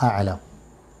അഅലം.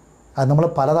 അത് നമ്മൾ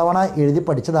പലതവണ എഴുതി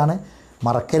പഠിച്ചതാണ്.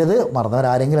 മറക്കരുത്.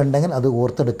 മറന്നവരാരെങ്കിലും ഉണ്ടെങ്കിൽ അത്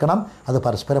ഓർത്തെടുക്കണം. അത്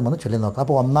പരസ്പരം ഒന്ന് ചൊല്ലി നോക്കാം.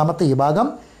 അപ്പോൾ 1ാമത്തെ വിഭാഗം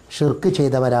ഷിർക്ക്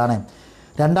ചെയ്തവരാണ്.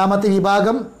 2ാമത്തെ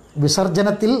വിഭാഗം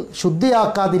വിസർജനത്തിൽ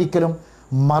ശുദ്ധിയാക്കാതിരിക്കലും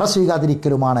മറ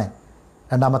സ്വീകാതിരിക്കലുമാണ്.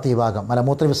 2ാമത്തെ വിഭാഗം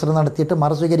മലമൂത്ര വിസർജനം നടത്തിയിട്ട്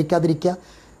മറ സ്വീകരിക്കാതിരിക്കുക,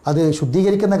 അത്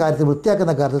ശുദ്ധീകരിക്കുന്ന കാര്യത്തിൽ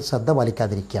വൃത്തിയാക്കുന്ന കാര്യത്തിൽ ശ്രദ്ധ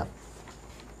പാലിക്കാതിരിക്കുക.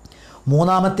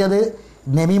 3ാമത്തേത്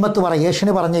നമീമത്ത്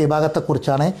ഏഷണി പറഞ്ഞ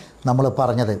വിഭാഗത്തെക്കുറിച്ചാണ് നമ്മൾ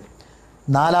പറഞ്ഞത്.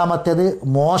 4ാമത്തേത്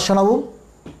മോഷണവും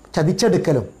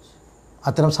ചതിച്ചെടുക്കലും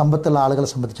അത്തരം സമ്പത്തുള്ള ആളുകളെ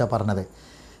സംബന്ധിച്ചാണ് പറഞ്ഞത്.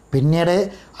 പിന്നീട്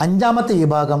 5ാമത്തെ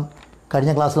വിഭാഗം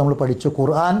കഴിഞ്ഞ ക്ലാസ്സിൽ നമ്മൾ പഠിച്ചു.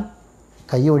 ഖുർആൻ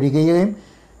കൈ ഒഴിയുകയും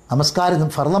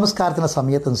ഫർള് നമസ്കാരത്തിൻ്റെ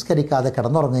സമയത്ത് നിസ്കരിക്കാതെ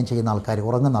കിടന്നുറങ്ങുകയും ചെയ്യുന്ന ആൾക്കാർ,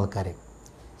 ഉറങ്ങുന്ന ആൾക്കാർ.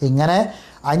 ഇങ്ങനെ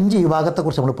 5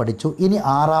 വിഭാഗത്തെക്കുറിച്ച് നമ്മൾ പഠിച്ചു. ഇനി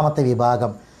 6ാമത്തെ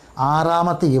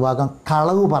വിഭാഗം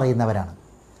കളവ് പറയുന്നവരാണ്.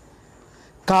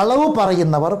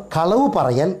 കളവ്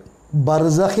പറയൽ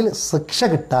ബർസഖിൽ ശിക്ഷ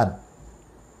കിട്ടാൻ,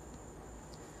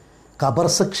 ഖബർ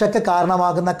ശിക്ഷയ്ക്ക്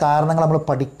കാരണമാകുന്ന കാരണങ്ങൾ നമ്മൾ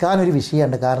പഠിക്കാനൊരു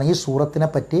വിഷയമുണ്ട്. കാരണം ഈ സൂറത്തിനെ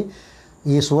പറ്റി,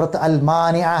 ഈ സൂറത്ത് അൽ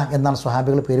മാനിഅ എന്നാണ്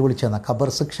സ്വഹാബികൾ പേര് വിളിച്ചതെന്ന്, ഖബർ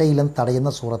ശിക്ഷയിൽ നിന്ന് തടയുന്ന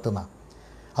സൂറത്ത് എന്നാണ്.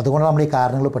 അതുകൊണ്ടാണ് നമ്മൾ ഈ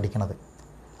കാരണങ്ങൾ പഠിക്കുന്നത്.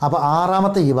 അപ്പോൾ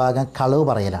 6ാമത്തെ വിഭാഗം കളവ്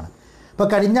പറയലാണ്. ഇപ്പോൾ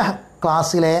കഴിഞ്ഞ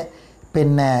ക്ലാസ്സിലെ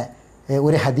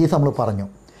ഒരു ഹദീസ് നമ്മൾ പറഞ്ഞു.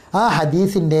 ആ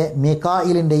ഹദീസിൻ്റെ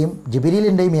മീകായിലിൻ്റെയും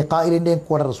ജിബ്രീലിൻ്റെയും മീകായിലിൻ്റെയും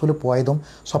കൂടെ റസൂൽ പോയതും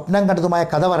സ്വപ്നം കണ്ടതുമായ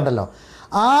കഥ പറഞ്ഞല്ലോ.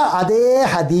 അതേ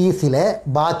ഹദീസിലെ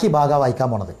ബാക്കി ഭാഗം വായിക്കാൻ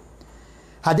പോണത്.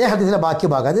 അതേ ഹദീസിലെ ബാക്കി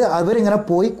ഭാഗം, അത് അവരിങ്ങനെ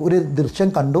പോയി ഒരു ദൃശ്യം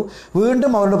കണ്ടു,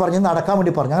 വീണ്ടും അവരോട് പറഞ്ഞ് നടക്കാൻ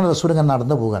വേണ്ടി പറഞ്ഞു. അങ്ങനെ റസൂൽ ഇങ്ങനെ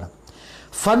നടന്നു പോവുകയാണ്.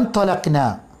 ഫൻ തൊലക്ന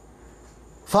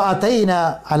ഫഅതൈന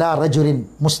അലാ റജുലിൻ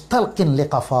മുസ്തൽഖിൻ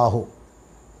ലിഖഫാഹു.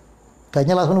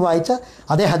 കഴിഞ്ഞ ക്ലാസ്സിൽ വായിച്ച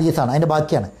അതേ ഹദീസാണ്, അതിൻ്റെ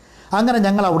ബാക്കിയാണ്. അങ്ങനെ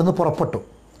ഞങ്ങൾ അവിടുന്ന് പുറപ്പെട്ടു.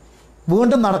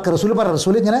 വീണ്ടും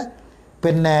റസൂൽ ഇങ്ങനെ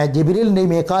ജിബ്രീലിൻ്റെയും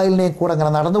മീകായിലിൻ്റെയും കൂടെ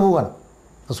അങ്ങനെ നടന്നു പോവുകയാണ്.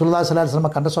 റസൂലുള്ളാഹി സ്വല്ലല്ലാഹു അലൈഹി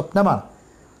വസല്ലം കണ്ട സ്വപ്നമാണ്.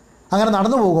 അങ്ങനെ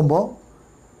നടന്നു പോകുമ്പോൾ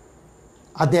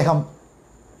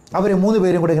അവർ 3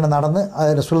 പേരും കൂടി ഇങ്ങനെ നടന്ന്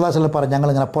റസൂലുള്ളാഹി സ്വല്ലല്ലാഹു അലൈഹി വസല്ലം പറഞ്ഞു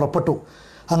ഞങ്ങളിങ്ങനെ പുറപ്പെട്ടു.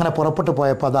 അങ്ങനെ പുറപ്പെട്ടു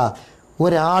പോയപ്പോൾ അതാ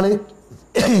ഒരാൾ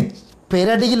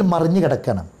പെരടിയിൽ മറിഞ്ഞു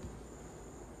കിടക്കണം.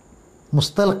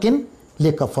 മുസ്തൽഖിൻ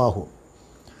ലിഖഫാഹു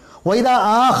വൈദാ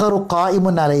ആഖറു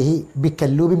ഖായിമുൻ അലൈഹി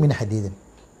ബികല്ലൂബി മിൻ ഹദീദിൻ.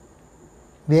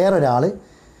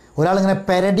 ഒരാളിങ്ങനെ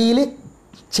പെരടിയിൽ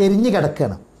ചെരിഞ്ഞ്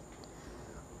കിടക്കുകയാണ്.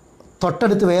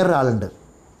 തൊട്ടടുത്ത് വേറൊരാളുണ്ട്.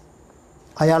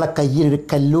 അയാളെ കയ്യിൽ ഒരു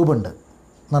കല്ലൂബുണ്ട്,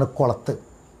 എന്നൊരു കുളത്ത്,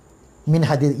 മിൻ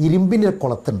ഹദീദ്, ഇരുമ്പിൻ്റെ ഒരു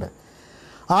കുളത്തുണ്ട്.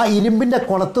 ആ ഇരുമ്പിൻ്റെ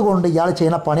കുളത്ത് കൊണ്ട് ഇയാൾ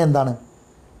ചെയ്യുന്ന പണി എന്താണ്?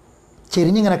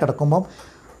 ചെരിഞ്ഞിങ്ങനെ കിടക്കുമ്പം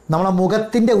നമ്മളെ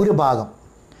മുഖത്തിൻ്റെ ഒരു ഭാഗം,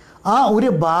 ആ ഒരു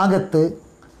ഭാഗത്ത്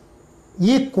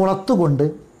ഈ കുളത്തുകൊണ്ട്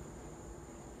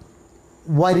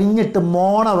വരിഞ്ഞിട്ട്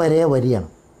മോണ വരെ വരികയാണ്.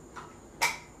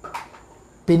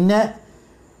 പിന്നെ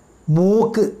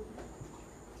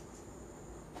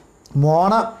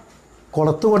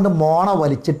കുളത്തുകൊണ്ട് മോണ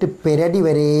വലിച്ചിട്ട് പെരടി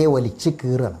വരെ വലിച്ച്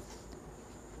കീറുകയാണ്.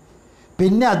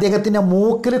 പിന്നെ അദ്ദേഹത്തിൻ്റെ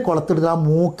മൂക്കിൽ കുളത്തെടുത്ത് ആ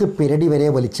മൂക്ക് പെരടി വരെ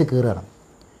വലിച്ച് കീറുകയാണ്.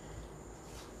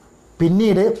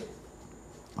 പിന്നീട്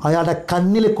അയാളുടെ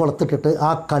കണ്ണിൽ കുളത്തിട്ടിട്ട്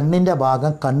ആ കണ്ണിൻ്റെ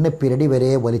ഭാഗം കണ്ണ് പിരടി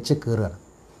വരെ വലിച്ച് കീറുകയാണ്.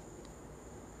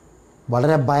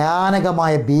 വളരെ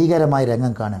ഭയാനകമായ ഭീകരമായ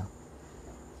രംഗം കാണുകയാണ്.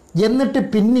 എന്നിട്ട്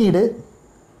പിന്നീട്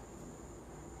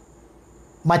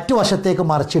മറ്റു വശത്തേക്ക്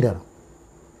മറിച്ചിടുകയാണ്.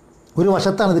 ഒരു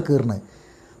വശത്താണ് ഇത് കീറുന്നത്.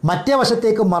 മറ്റേ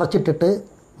വശത്തേക്ക് മറച്ചിട്ടിട്ട്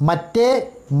മറ്റേ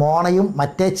മോണയും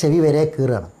മറ്റേ ചെവി വരെ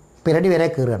കീറുകയാണ്, പിരടി വരെ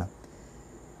കീറുകയാണ്.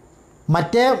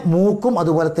 മറ്റേ മൂക്കും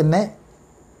അതുപോലെ തന്നെ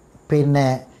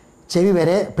ചെവി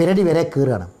വരെ പിരടി വരെ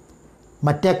കീറുകയാണ്.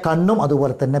 മറ്റേ കണ്ണും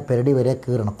അതുപോലെ തന്നെ പിരടി വരെ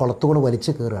കീറണം, കുളത്തുകൊണ്ട്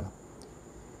വലിച്ച് കീറുകയാണ്.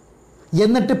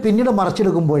 എന്നിട്ട് പിന്നീട്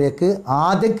മറച്ചെടുക്കുമ്പോഴേക്ക്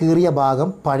ആദ്യം കീറിയ ഭാഗം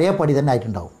പഴയ പടി തന്നെ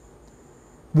ആയിട്ടുണ്ടാവും.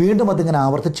 വീണ്ടും അതിങ്ങനെ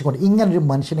ആവർത്തിച്ചുകൊണ്ട് ഇങ്ങനൊരു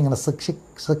മനുഷ്യൻ ഇങ്ങനെ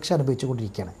ശിക്ഷ അനുഭവിച്ചു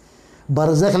കൊണ്ടിരിക്കുകയാണ്.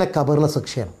 ബർസഖിലെ ഖബറിലെ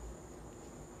ശിക്ഷയാണ്.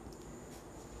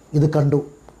 ഇത് കണ്ടു.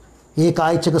 ഈ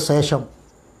കാഴ്ചക്ക് ശേഷം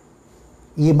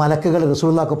ഈ മലക്കുകൾ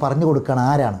റസൂലുള്ളാഹിക്ക് പറഞ്ഞു കൊടുക്കുകയാണ്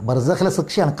ആരാണ്. ബർസഖിലെ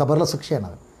ശിക്ഷയാണ്, ഖബറിലെ ശിക്ഷയാണ്.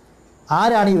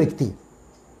 ആരാണ് ഈ വ്യക്തി?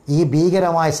 ഈ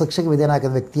ഭീകരമായ ശിക്ഷയ്ക്ക്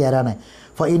വിധേയനാക്കുന്ന വ്യക്തി ആരാണ്?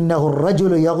 ഫഇന്നഹു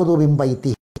റജുലു യഗ്ദു മിൻ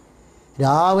ബൈത്തിഹി,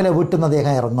 രാവിലെ വീട്ടിൽ നിന്ന്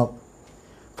അദ്ദേഹം ഇറങ്ങും.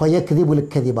 ഫയക്ദിബുൽ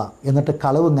കദിബ, എന്നിട്ട്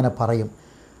കളവ് ഇങ്ങനെ പറയും.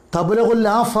 തബ്ലഗുൽ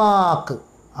ആഫാഖ്,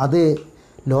 അത്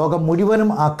ലോകം മുഴുവനും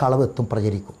ആ കളവ് എത്തും,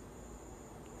 പ്രചരിക്കും.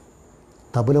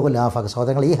 തബ്ലഗുൽ ആഫാഖ്.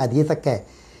 സഹോദരങ്ങൾ, ഈ ഹദീസൊക്കെ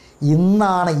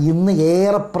ഇന്ന്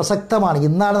ഏറെ പ്രസക്തമാണ്.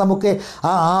 ഇന്നാണ് നമുക്ക്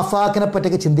ആ ആഫാക്കിനെ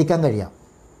പറ്റിയൊക്കെ ചിന്തിക്കാൻ കഴിയാം.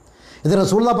 ഇത്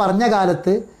റസൂലുള്ളാഹി പറഞ്ഞ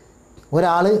കാലത്ത്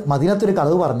ഒരാൾ മദീനത്തൊരു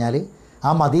കളവ് പറഞ്ഞാൽ ആ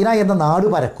മദീന എന്ന നാട്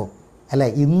പരക്കും, അല്ലേ?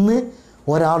 ഇന്ന്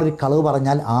ഒരാളൊരു കളവ്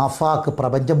പറഞ്ഞാൽ ആഫാക്ക്,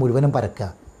 പ്രപഞ്ചം മുഴുവനും പരക്കുക.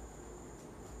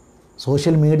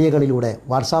 സോഷ്യൽ മീഡിയകളിലൂടെ,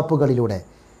 വാട്സാപ്പുകളിലൂടെ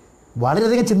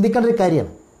വളരെയധികം ചിന്തിക്കേണ്ട ഒരു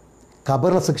കാര്യമാണ്.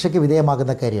 ഖബറിലെ ശിക്ഷയ്ക്ക്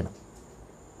വിധേയമാകുന്ന കാര്യമാണ്.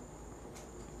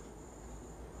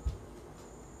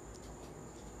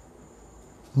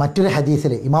 മറ്റൊരു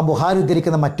ഹദീസിൽ, ഇമാം ബുഖാരി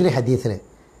ഉദ്ധരിക്കുന്ന മറ്റൊരു ഹദീസിൽ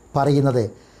പറയുന്നത്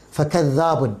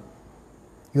ഫകദ്ദാബുൻ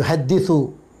യുഹദ്ദിസു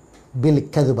ബിൽ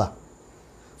കദ്ബ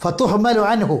ഫതുഹ്മലു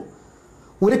അൻഹു,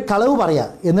 ഒരു കളവ് പറയുക,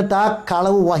 എന്നിട്ട് ആ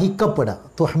കളവ് വഹിക്കപ്പെടുക.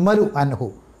 തുഹ്മലു അൻഹു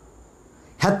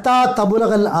ഹത്താ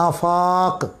തബ്ലഗൽ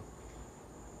ആഫാഖ്,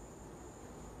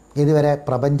 ഇതുവരെ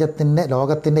പ്രപഞ്ചത്തിൻ്റെ,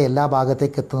 ലോകത്തിൻ്റെ എല്ലാ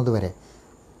ഭാഗത്തേക്ക് എത്തുന്നത് വരെ.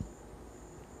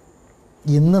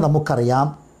 ഇന്ന് നമുക്കറിയാം,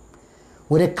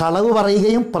 ഒരു കളവ്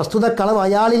പറയുകയും പ്രസ്തുത കളവ്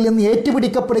അയാളിൽ നിന്ന്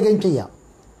ഏറ്റുപിടിക്കപ്പെടുകയും ചെയ്യാം.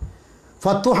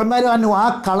 ഫത്തുഹ്മലു അൻഹു, ആ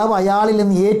കളവ് അയാളിൽ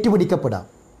നിന്ന് ഏറ്റുപിടിക്കപ്പെടാം.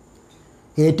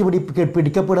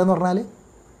 പിടിക്കപ്പെടുക എന്ന് പറഞ്ഞാൽ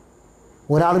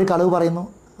ഒരാളൊരു കളവ് പറയുന്നു.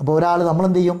 അപ്പോൾ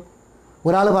നമ്മളെന്ത് ചെയ്യും?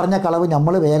 ഒരാൾ പറഞ്ഞ കളവ്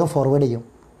നമ്മൾ വേഗം ഫോർവേഡ് ചെയ്യും,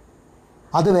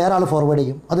 അത് വേറെ ആൾ ഫോർവേഡ്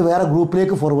ചെയ്യും, അത് വേറെ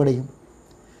ഗ്രൂപ്പിലേക്ക് ഫോർവേഡ് ചെയ്യും.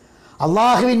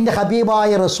 അള്ളാഹുവിൻ്റെ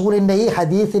ഹബീബായ റസൂലിൻ്റെ ഈ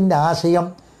ഹദീസിൻ്റെ ആശയം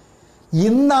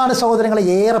ഇന്നാണ് സഹോദരങ്ങളെ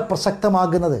ഏറെ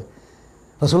പ്രസക്തമാകുന്നത്.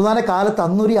 റസൂലുള്ളാഹിന്റെ കാലത്ത്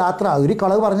അന്നൊരു യാത്ര, ഒരു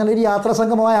കളവ് പറഞ്ഞാൽ ഒരു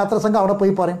യാത്രാസംഘമായ യാത്രാസംഘം അവിടെ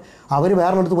പോയി പറയും, അവർ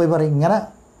വേറൊരിടത്ത് പോയി പറയും, ഇങ്ങനെ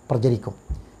പ്രചരിക്കും.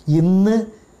 ഇന്ന്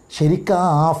ശരിക്കും ആ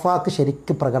ആഫാക്ക്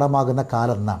ശരിക്കും പ്രകടമാകുന്ന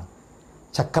കാലം എന്നാണ്.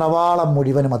 ചക്രവാളം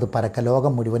മുഴുവനും അത് പരക്ക,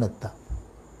 ലോകം മുഴുവൻ എത്തുക.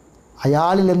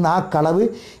 അയാളിൽ നിന്ന് ആ കളവ്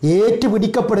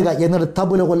ഏറ്റുപിടിക്കപ്പെടുക. എന്നിട്ട്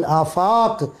തബ്ലുഗുൽ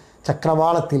ആഫാക്ക്,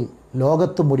 ചക്രവാളത്തിൽ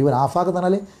ലോകത്ത് മുഴുവൻ, ആഫാക്ക് എന്ന്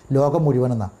പറഞ്ഞാൽ ലോകം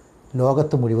മുഴുവൻ എന്നാണ്,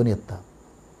 ലോകത്ത് മുഴുവൻ എത്തുക,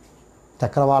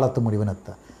 ചക്രവാളത്ത് മുഴുവൻ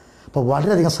എത്തുക. അപ്പോൾ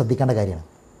വളരെയധികം ശ്രദ്ധിക്കേണ്ട കാര്യമാണ്.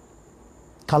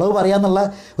 കളവ് പറയാന്നുള്ള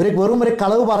വെറും ഒരു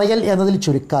കളവ് പറയൽ എന്നതിൽ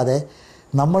ചുരുക്കാതെ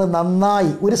നമ്മൾ നന്നായി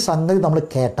ഒരു സംഗതി നമ്മൾ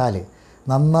കേട്ടാൽ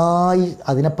നന്നായി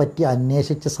അതിനെപ്പറ്റി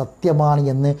അന്വേഷിച്ച് സത്യമാണ്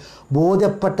എന്ന്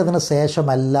ബോധ്യപ്പെട്ടതിന്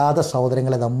ശേഷമല്ലാതെ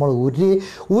സഹോദരങ്ങളെ നമ്മൾ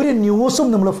ഒരു ന്യൂസും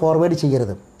നമ്മൾ ഫോർവേഡ്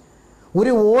ചെയ്യരുത്,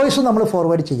 ഒരു വോയിസും നമ്മൾ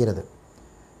ഫോർവേഡ് ചെയ്യരുത്,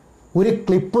 ഒരു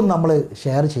ക്ലിപ്പും നമ്മൾ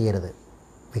ഷെയർ ചെയ്യരുത്,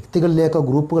 വ്യക്തികളിലേക്കോ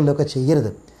ഗ്രൂപ്പുകളിലേക്കോ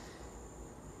ചെയ്യരുത്.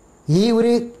 ഈ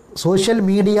ഒരു സോഷ്യൽ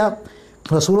മീഡിയ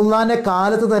റസൂലുള്ളാഹിന്റെ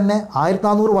കാലത്ത് തന്നെ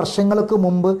 1400 വർഷങ്ങൾക്ക്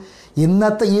മുമ്പ്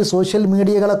ഇന്നത്തെ ഈ സോഷ്യൽ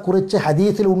മീഡിയകളെക്കുറിച്ച്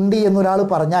ഹദീസിലുണ്ട് എന്നൊരാൾ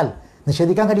പറഞ്ഞാൽ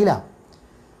നിഷേധിക്കാൻ കഴിയില്ല.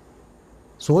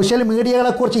 സോഷ്യൽ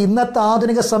മീഡിയകളെക്കുറിച്ച്, ഇന്നത്തെ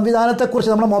ആധുനിക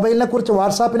സംവിധാനത്തെക്കുറിച്ച്, നമ്മുടെ മൊബൈലിനെക്കുറിച്ച്,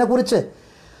 വാട്സാപ്പിനെക്കുറിച്ച്,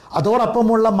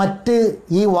 അതോടൊപ്പമുള്ള മറ്റ്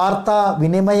ഈ വാർത്താ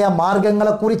വിനിമയ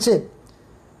മാർഗങ്ങളെക്കുറിച്ച്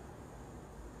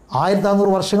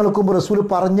 1400 വർഷങ്ങൾക്ക് മുമ്പ് റസൂൽ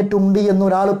പറഞ്ഞിട്ടുണ്ട്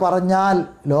എന്നൊരാൾ പറഞ്ഞാൽ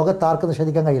ലോകത്താർക്കും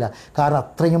നിഷേധിക്കാൻ കഴിയില്ല. കാരണം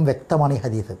അത്രയും വ്യക്തമാണ് ഈ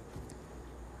ഹദീസ്.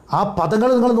 ആ പദങ്ങൾ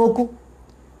നിങ്ങൾ നോക്കൂ.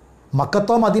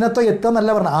 മക്കത്തോ മദീനത്തോ എത്തുന്നല്ല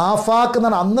പറഞ്ഞത്, ആഫാക്ക്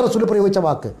എന്നാണ് അന്ന് റസൂൽ പ്രയോഗിച്ച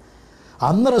വാക്ക്.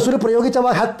 അന്ന് റസൂൽ പ്രയോഗിച്ച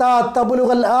വാക്ക് ഹത്താ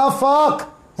തബ്ലുഗൽ ആഫാക്ക്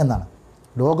എന്നാണ്,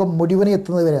 ലോകം മുഴുവനും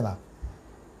എത്തുന്നത് വരെ എന്നാണ്.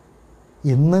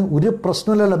 ഇന്ന് ഒരു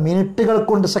പ്രശ്നമില്ലല്ലോ, മിനിറ്റുകൾ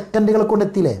കൊണ്ട്, സെക്കൻഡുകൾ കൊണ്ട്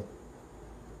എത്തിയില്ലേ.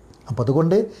 അപ്പോൾ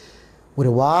അതുകൊണ്ട് ഒരു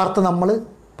വാർത്ത നമ്മൾ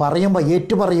പറയുമ്പോൾ,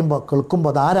 ഏറ്റുപറയുമ്പോൾ,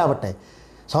 കേൾക്കുമ്പോൾ അതാരാവട്ടെ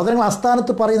സഹോദരങ്ങൾ,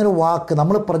 ആസ്ഥാനത്ത് പറയുന്നൊരു വാക്ക്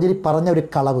നമ്മൾ പറഞ്ഞ ഒരു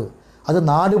കളവ് അത്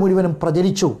നാട് മുഴുവനും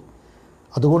പ്രചരിച്ചു.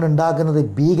 അതുകൊണ്ടുണ്ടാകുന്നത്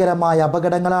ഭീകരമായ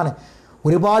അപകടങ്ങളാണ്.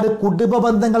 ഒരുപാട് കുടുംബ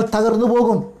ബന്ധങ്ങൾ തകർന്നു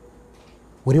പോകും.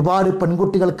 ഒരുപാട്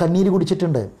പെൺകുട്ടികൾ കണ്ണീര്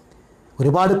കുടിച്ചിട്ടുണ്ട്,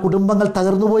 ഒരുപാട് കുടുംബങ്ങൾ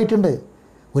തകർന്നു പോയിട്ടുണ്ട്,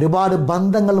 ഒരുപാട്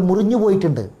ബന്ധങ്ങൾ മുറിഞ്ഞു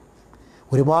പോയിട്ടുണ്ട്,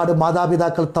 ഒരുപാട്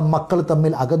മാതാപിതാക്കൾ മക്കൾ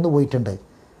തമ്മിൽ അകന്നു പോയിട്ടുണ്ട്.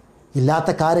 ഇല്ലാത്ത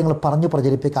കാര്യങ്ങൾ പറഞ്ഞു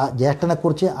പ്രചരിപ്പിക്കുക.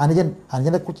 ജ്യേഷ്ഠനെക്കുറിച്ച് അനുജൻ,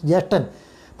 അനുജനെക്കുറിച്ച് ജ്യേഷ്ഠൻ,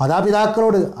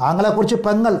 മാതാപിതാക്കളോട് ആങ്ങളെക്കുറിച്ച്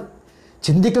പെങ്ങൾ,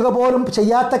 ചിന്തിക്കുക പോലും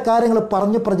ചെയ്യാത്ത കാര്യങ്ങൾ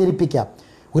പറഞ്ഞു പ്രചരിപ്പിക്കുക.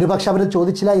 ഒരുപക്ഷെ അവർ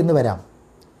ചോദിച്ചില്ല എന്ന് വരാം.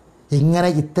 ഇങ്ങനെ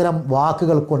ഇത്തരം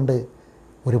വാക്കുകൾ കൊണ്ട്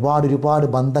ഒരുപാട്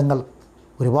ബന്ധങ്ങൾ,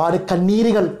 ഒരുപാട്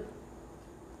കണ്ണീരുകൾ.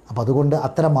 അപ്പം അതുകൊണ്ട്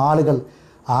അത്തരം ആളുകൾ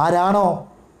ആരാണോ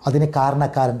അതിന്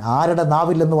കാരണക്കാരൻ, ആരുടെ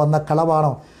നാവിൽ നിന്ന് വന്ന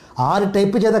കളവാണോ, ആര്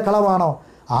ടൈപ്പ് ചെയ്ത കളവാണോ,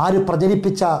 ആര്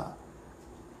പ്രചരിപ്പിച്ച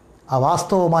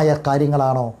അവാസ്തവമായ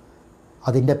കാര്യങ്ങളാണോ,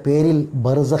 അതിൻ്റെ പേരിൽ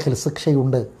ബർസഖിൽ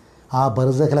ശിക്ഷയുണ്ട്. ആ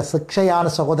ബർസഖിലെ ശിക്ഷയാണ്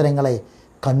സഹോദരങ്ങളെ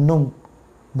കണ്ണും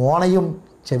മോണയും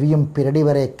ചെവിയും പിരടി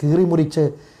വരെ കീറിമുറിച്ച്,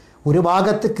 ഒരു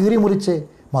ഭാഗത്ത് കീറിമുറിച്ച്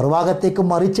മറുഭാഗത്തേക്ക്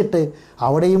മറിച്ചിട്ട്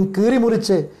അവിടെയും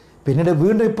കീറിമുറിച്ച് പിന്നീട്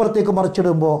വീണ്ടും ഇപ്പുറത്തേക്ക്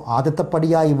മറിച്ചിടുമ്പോൾ ആദ്യത്തെ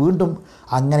പടിയായി വീണ്ടും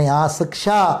അങ്ങനെ ആ ശിക്ഷ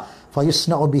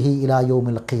ഫയുസ്ന ബിഹി ഇലാ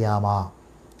യൗമിൽ ഖിയാമ,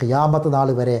 ഖിയാമത്ത് നാൾ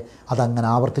വരെ അതങ്ങനെ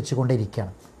ആവർത്തിച്ചു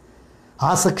കൊണ്ടേയിരിക്കുകയാണ്. ആ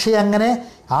ശിക്ഷ അങ്ങനെ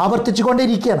ആവർത്തിച്ചു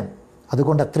കൊണ്ടേയിരിക്കുകയാണ്.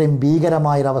 അതുകൊണ്ട് അത്രയും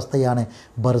ഭീകരമായൊരവസ്ഥയാണ്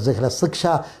ബർസഖിലെ ശിക്ഷ.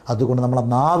 അതുകൊണ്ട് നമ്മളെ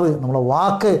നാവ്, നമ്മളെ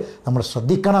വാക്ക് നമ്മൾ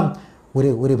ശ്രദ്ധിക്കണം.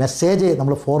 ഒരു മെസ്സേജ്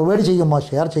നമ്മൾ ഫോർവേഡ് ചെയ്യുമ്പോൾ,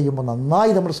 ഷെയർ ചെയ്യുമ്പോൾ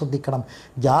നന്നായി നമ്മൾ ശ്രദ്ധിക്കണം,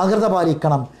 ജാഗ്രത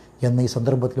പാലിക്കണം എന്ന് ഈ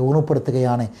സന്ദർഭത്തിൽ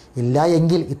ഓർമ്മപ്പെടുത്തുകയാണ്. ഇല്ല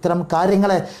എങ്കിൽ ഇത്തരം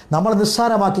കാര്യങ്ങളെ നമ്മൾ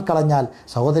നിസ്സാരമാക്കി കളഞ്ഞാൽ,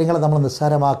 സഹോദരങ്ങളെ നമ്മൾ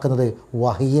നിസ്സാരമാക്കുന്നത്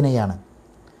വഹിയിനെയാണ്.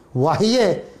 വഹിയെ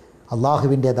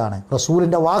അള്ളാഹുവിൻ്റേതാണ്,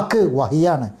 റസൂലിൻ്റെ വാക്ക്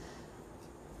വഹിയാണ്.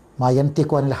 മാ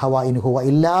യൻതിഖു അനിൽ ഹവ ഇൻ ഹുവ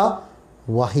ഇല്ലാ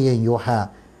വഹിയൻ യുഹ.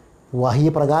 വഹി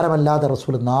പ്രകാരമല്ലാതെ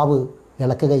റസൂൽ നാവ്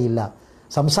ഇളക്കുകയില്ല,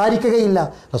 സംസാരിക്കുകയില്ല.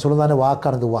 റസൂലുള്ളാഹിൻ്റെ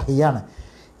വാക്കാണിത്, വഹിയാണ്.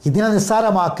 ഇതിനെ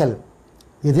നിസ്സാരമാക്കൽ,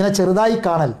 ഇതിനെ ചെറുതായി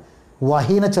കാണൽ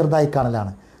വഹീനെ ചെറുതായി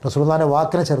കാണലാണ്, റസൂലുള്ളാഹിൻ്റെ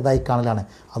വാക്കിനെ ചെറുതായി കാണലാണ്,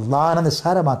 അള്ളാഹിനെ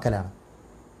നിസ്സാരമാക്കലാണ്.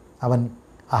 അവൻ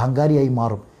അഹങ്കാരിയായി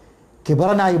മാറും,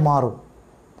 കിബറനായി മാറും.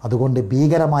 അതുകൊണ്ട്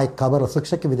ഭീകരമായ ഖബർ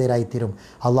ശിക്ഷയ്ക്ക് വിധേയരായിത്തീരും.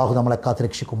 അള്ളാഹു നമ്മളെ കാത്ത്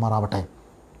രക്ഷിക്കുമാറാവട്ടെ.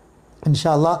 ഇൻഷാ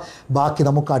അല്ലാഹ് ബാക്കി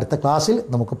നമുക്ക് അടുത്ത ക്ലാസ്സിൽ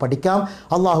നമുക്ക് പഠിക്കാം.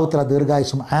 അള്ളാഹു തആല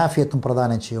ദീർഘായുസ്സും ആഫിയത്തും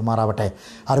പ്രദാനം ചെയ്യുമാറാവട്ടെ.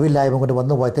 അറിവില്ലായ്മ കൊണ്ട്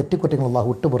വന്നുപോയ തെറ്റുകുറ്റങ്ങൾ അള്ളാഹു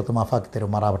വിട്ടുപുറത്ത് മാഫാക്കി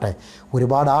തരുമാറാവട്ടെ.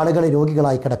 ഒരുപാട് ആളുകൾ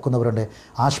രോഗികളായി കിടക്കുന്നവരുണ്ട്,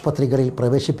 ആശുപത്രികളിൽ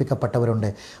പ്രവേശിപ്പിക്കപ്പെട്ടവരുണ്ട്,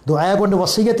 ദുആ കൊണ്ട്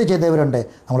വസിയ്യത്ത് ചെയ്തവരുണ്ട്.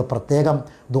 നമ്മൾ പ്രത്യേകം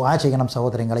ദുആ ചെയ്യണം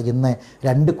സഹോദരങ്ങളെ. ഇന്ന്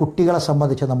 2 കുട്ടികളെ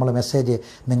സംബന്ധിച്ച് നമ്മൾ മെസ്സേജ്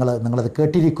നിങ്ങളത്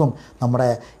കേട്ടിരിക്കും. നമ്മുടെ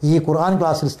ഈ ഖുർആൻ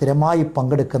ക്ലാസ്സിൽ സ്ഥിരമായി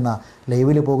പങ്കെടുക്കുന്ന,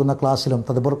 ലൈവിൽ പോകുന്ന ക്ലാസ്സിലും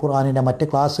തദബ്ബുർ ഖുർആനിൻ്റെ മറ്റ്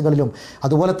ക്ലാസ്സുകളിലും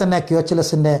അതുപോലെ തന്നെ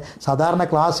QHLSൻ്റെ സാധാരണ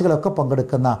ക്ലാസ്സുകളൊക്കെ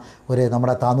പങ്കെടുക്കുന്ന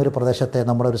നമ്മുടെ താനൂർ പ്രദേശത്തെ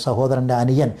നമ്മുടെ ഒരു സഹോദരൻ്റെ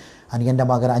അനിയൻ്റെ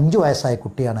മകൻ 5 വയസ്സായ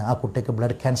കുട്ടിയാണ്. ആ കുട്ടിക്ക്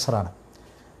ബ്ലഡ് ക്യാൻസറാണ്.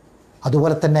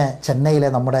 അതുപോലെ തന്നെ ചെന്നൈയിലെ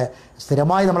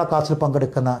സ്ഥിരമായി നമ്മുടെ ക്ലാസ്സിൽ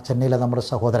പങ്കെടുക്കുന്ന ചെന്നൈയിലെ നമ്മുടെ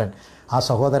സഹോദരൻ, ആ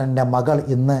സഹോദരൻ്റെ മകൾ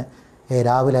ഇന്ന്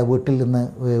രാവിലെ വീട്ടിൽ നിന്ന്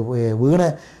വീണ്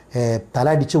തല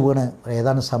അടിച്ചു വീണ്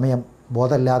ഏതാനും സമയം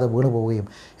ബോധമില്ലാതെ വീണ് പോവുകയും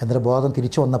എന്നിട്ട് ബോധം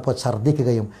തിരിച്ചു വന്നപ്പോൾ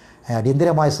ഛർദ്ദിക്കുകയും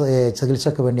അടിയന്തരമായ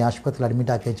ചികിത്സയ്ക്ക് വേണ്ടി ആശുപത്രിയിൽ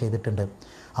അഡ്മിറ്റാക്കുകയും ചെയ്തിട്ടുണ്ട്.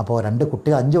 അപ്പോൾ 2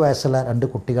 കുട്ടികൾ, 5 വയസ്സുള്ള 2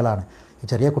 കുട്ടികളാണ്. ഈ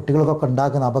ചെറിയ കുട്ടികൾക്കൊക്കെ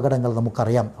ഉണ്ടാകുന്ന അപകടങ്ങൾ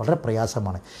നമുക്കറിയാം, വളരെ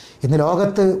പ്രയാസമാണ്. ഇന്ന്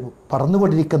ലോകത്ത്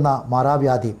പറന്നുകൊണ്ടിരിക്കുന്ന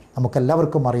മാറാവ്യാധി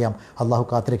നമുക്കെല്ലാവർക്കും അറിയാം. അള്ളാഹു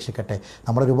കാത്തുരക്ഷിക്കട്ടെ.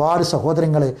 നമ്മുടെ ഒരുപാട്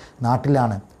സഹോദരങ്ങൾ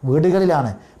നാട്ടിലാണ്,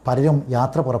 വീടുകളിലാണ്, പലരും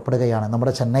യാത്ര പുറപ്പെടുകയാണ്.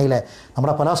 നമ്മുടെ ചെന്നൈയിലെ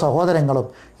നമ്മുടെ പല സഹോദരങ്ങളും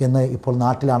ഇന്ന് ഇപ്പോൾ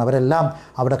നാട്ടിലാണ്. അവരെല്ലാം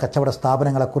അവിടെ കച്ചവട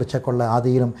സ്ഥാപനങ്ങളെക്കുറിച്ചൊക്കെയുള്ള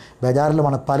ആദിയിലും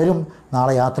ബേജാറിലുമാണ്. പലരും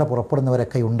നാളെ യാത്ര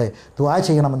പുറപ്പെടുന്നവരൊക്കെ ഉണ്ട്. ദുആ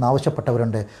ചെയ്യണമെന്ന്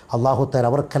ആവശ്യപ്പെട്ടവരുണ്ട്. അല്ലാഹു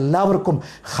തആല അവർക്കെല്ലാവർക്കും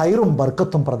ഖൈറും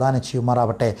ബർക്കത്തും പ്രദാനം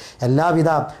ചെയ്യുമാറാവട്ടെ. എല്ലാവിധ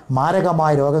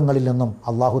മാരകമായ രോഗങ്ങളിൽ നിന്നും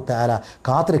അല്ലാഹു തആല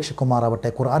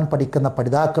കാത്തുരക്ഷിക്കുമാറാവട്ടെ. ഖുർആൻ പഠിക്കുന്ന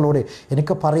പഠിതാക്കളോട്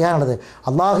എനിക്ക് പറയാനുള്ളത്,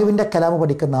 അള്ളാഹുവിൻ്റെ കലാമ്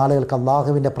പഠിക്കുന്ന ആളുകൾക്ക്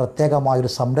അള്ളാഹുവിൻ്റെ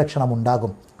പ്രത്യേകമായൊരു സംരക്ഷണം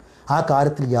ഉണ്ടാകും. ആ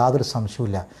കാര്യത്തിൽ യാതൊരു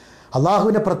സംശയമില്ല.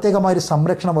 അള്ളാഹുവിൻ്റെ പ്രത്യേകമായൊരു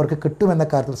സംരക്ഷണം അവർക്ക് കിട്ടുമെന്ന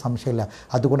കാര്യത്തിൽ സംശയമില്ല.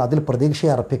 അതുകൊണ്ട് അതിൽ പ്രതീക്ഷ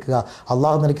അർപ്പിക്കുക,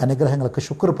 അള്ളാഹു നൽകിയ അനുഗ്രഹങ്ങൾക്ക്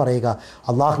ശുക്ർ പറയുക,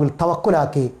 അള്ളാഹുവിൽ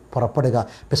തവക്കുലാക്കി പുറപ്പെടുക.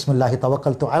 ബിസ്മില്ലാഹി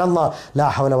തവക്കൽതു അലല്ലാഹ് ലാ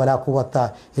ഹൗല വലാ ഖുവത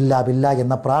ഇല്ലാ ബില്ലാഹ്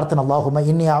എന്ന പ്രാർത്ഥന. അല്ലാഹുമ്മ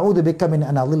ഇന്നി അഊദു ബിക മിൻ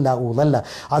അൻ അളില്ല ഉളല്ല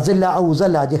അസില്ല ഔ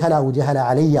ഉസല്ല അജ്ഹല ഉജ്ഹല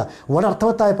അലയ്യ. വളരെ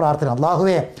അർത്ഥവത്തായ പ്രാർത്ഥന.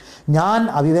 അള്ളാഹുവേ, ഞാൻ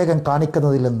അവിവേകം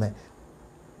കാണിക്കുന്നതിൽ നിന്ന്,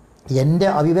 എൻ്റെ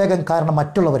അവിവേകം കാരണം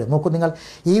മറ്റുള്ളവർ നോക്കൂ. നിങ്ങൾ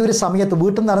ഈ ഒരു സമയത്ത്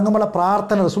വീട്ടിൽ നിന്ന് ഇറങ്ങുമ്പോൾ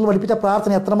പ്രാർത്ഥന, റസൂൽ പഠിപ്പിച്ച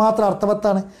പ്രാർത്ഥന എത്രമാത്രം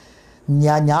അർത്ഥവത്താണ്.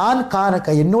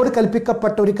 എന്നോട്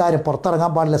കൽപ്പിക്കപ്പെട്ട ഒരു കാര്യം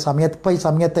പുറത്തിറങ്ങാൻ പാടില്ല, ഈ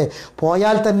സമയത്ത്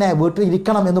പോയാൽ തന്നെ വീട്ടിൽ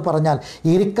ഇരിക്കണം എന്ന് പറഞ്ഞാൽ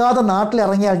ഇരിക്കാതെ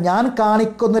നാട്ടിലിറങ്ങിയാൽ ഞാൻ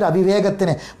കാണിക്കുന്നൊരു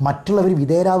അവിവേകത്തിന് മറ്റുള്ളവർ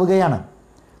വിധേയരാവുകയാണ്.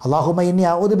 അല്ലാഹുമ്മ ഇന്നി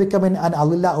അഊദു ബിക മിൻ അൻ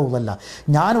അളില്ല ഉളല്ല.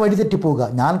 ഞാൻ വഴിതെറ്റിപ്പോവുക,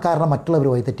 ഞാൻ കാരണം മറ്റുള്ളവർ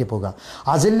വഴിതെറ്റിപ്പോവുക.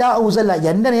 അസില്ല ഉസല്ല,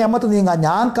 എൻ്റെ നിയമത്ത് നീങ്ങുക,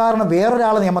 ഞാൻ കാരണം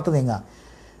വേറൊരാളെ നിയമത്ത് നീങ്ങുക.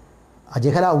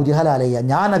 അജ്ഹല ഉജ്ഹല അലയ്യ,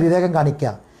 ഞാൻ അവിവേകം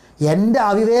കാണിക്കുക, എൻ്റെ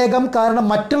അവിവേകം കാരണം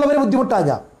മറ്റുള്ളവരെ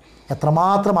ബുദ്ധിമുട്ടാകുക.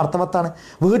 എത്രമാത്രം അർത്ഥവത്താണ്.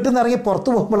 വീട്ടിൽ നിന്ന് ഇറങ്ങി പുറത്ത്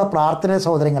പോകുമ്പോഴുള്ള പ്രാർത്ഥന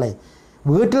സഹോദരങ്ങളെ.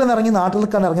 വീട്ടിൽ നിന്നിറങ്ങി നാട്ടിൽ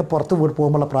ഇറങ്ങി പുറത്ത്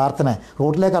പോകുമ്പോഴുള്ള പ്രാർത്ഥന,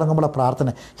 റോഡിലേക്ക് ഇറങ്ങുമ്പോഴുള്ള പ്രാർത്ഥന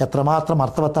എത്രമാത്രം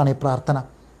അർത്ഥവത്താണ് ഈ പ്രാർത്ഥന.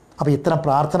 അപ്പോൾ ഇത്തരം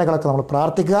പ്രാർത്ഥനകളൊക്കെ നമ്മൾ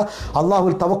പ്രാർത്ഥിക്കുക,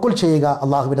 അള്ളാഹുവിൽ തവക്കുൽ ചെയ്യുക,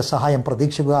 അള്ളാഹുവിൻ്റെ സഹായം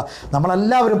പ്രതീക്ഷിക്കുക.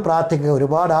 നമ്മളെല്ലാവരും പ്രാർത്ഥിക്കുക.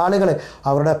 ഒരുപാട് ആളുകൾ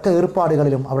അവരുടെയൊക്കെ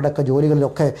ഏർപ്പാടുകളിലും അവരുടെയൊക്കെ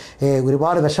ജോലികളിലൊക്കെ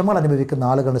ഒരുപാട് വിഷമങ്ങൾ അനുഭവിക്കുന്ന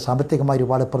ആളുകളുണ്ട്, സാമ്പത്തികമായി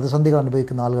ഒരുപാട് പ്രതിസന്ധികൾ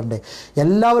അനുഭവിക്കുന്ന ആളുകളുണ്ട്.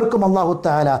 എല്ലാവർക്കും അള്ളാഹു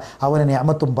തആല അവന്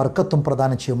നിഅമത്തും ബർക്കത്തും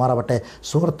പ്രദാനം ചെയ്യുമാറാവട്ടെ.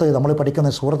 സൂറത്ത് നമ്മൾ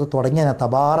പഠിക്കുന്ന സൂറത്ത് തുടങ്ങിയ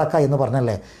തബാറക എന്ന്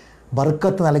പറഞ്ഞല്ലേ,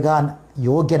 ബർക്കത്ത് നൽകാൻ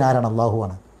യോഗ്യനാരാണ്?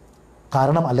 അള്ളാഹുവാണ്.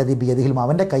 കാരണം അല്ലദീ ബിയദിഹിൽ,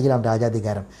 അവൻ്റെ കയ്യിലാണ്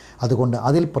രാജാധികാരം. അതുകൊണ്ട്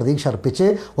അതിൽ പ്രതീക്ഷ അർപ്പിച്ച്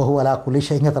വഹു അലാ കുല്ലി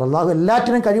ഷൈഇൻ ഖദീർ, അള്ളാഹു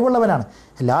എല്ലാറ്റിനും കഴിവുള്ളവനാണ്.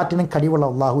 എല്ലാറ്റിനും കഴിവുള്ള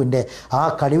അള്ളാഹുവിൻ്റെ ആ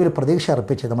കഴിവിൽ പ്രതീക്ഷ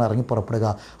അർപ്പിച്ച് നമ്മൾ ഇറങ്ങി പുറപ്പെടുക.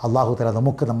 അള്ളാഹു തആല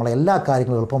നമുക്ക് നമ്മളെ എല്ലാ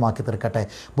കാര്യങ്ങളും എളുപ്പമാക്കി തീർക്കട്ടെ.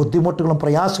 ബുദ്ധിമുട്ടുകളും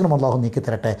പ്രയാസങ്ങളും അള്ളാഹു നീക്കി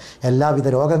തരട്ടെ. എല്ലാവിധ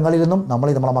രോഗങ്ങളിൽ നിന്നും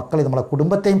നമ്മളെ മക്കളെയും നമ്മളെ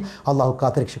കുടുംബത്തെയും അള്ളാഹു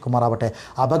കാത്തുരക്ഷിക്കുമാറാവട്ടെ.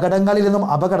 അപകടങ്ങളിൽ നിന്നും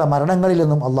അപകട മരണങ്ങളിൽ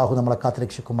നിന്നും അള്ളാഹു നമ്മളെ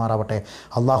കാത്തുരക്ഷിക്കുമാറാവട്ടെ.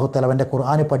 അള്ളാഹു തആല അവൻ്റെ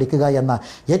ഖുർആൻ പഠിക്കുക എന്ന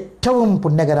ഏറ്റവും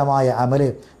പുണ്യകരമായ അമല്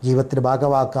ജീവിതത്തിൻ്റെ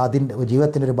ഭാഗമാക്കുക,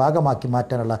 ജീവിതത്തിൻ്റെ ഒരു ഭാഗമാക്കി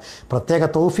മാറ്റാനുള്ള പ്രത്യേക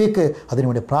തൗഫീക്ക്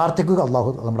അതിനുവേണ്ടി പ്രാർത്ഥിക്കുക. അള്ളാഹു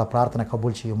നമ്മുടെ പ്രാർത്ഥന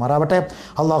കബൂൽ ചെയ്യുമാറാവട്ടെ.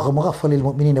 അള്ളാഹു മുഗഫ്ഫലിൽ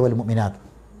മുഅ്മിനീന വൽ മുഅ്മിനാത്ത്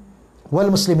വൽ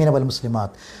മുസ്ലിമീന വൽ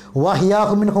മുസ്ലിമാത്ത്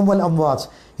വഅഹ്യാഹും മിൻഹും വൽ അംവാത്ത്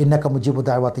ഇന്നക മുജീബു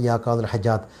ദഅവാതി യാ ഖാദിൽ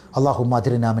ഹജാത്ത്. അല്ലാഹുമ്മ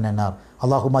അജ്രിനാ മിനൻ നാർ,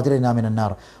 അല്ലാഹുമ്മ അജ്രിനാ മിനൻ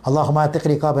നാർ, അല്ലാഹുമ്മ അത്തിഖ്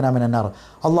റിഖാബനാ മിനൻ നാർ,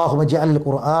 അല്ലാഹുമ്മ ജഅൽ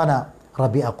ഖുർആന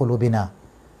റബീഅ ഖുലൂബിനാ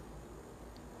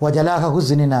വജലാഹ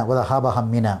ഹുസ്നിനാ വദഹാബ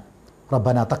ഹമ്മിനാ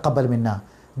റബ്ബനാ തഖബ്ബൽ മിന്നാ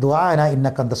ദുആനാ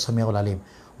ഇന്നക അൻതസ് സമീഉൽ അലീം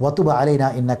വതുബ് അലൈനാ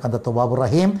ഇന്നക അൻതത് തവ്വാബുർ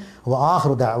റഹീം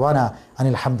വആഖിറു ദഅവാനാ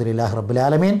അനിൽ ഹംദുലില്ലാഹി റബ്ബിൽ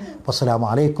ആലമീൻ. വസ്സലാമു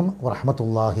അലൈക്കും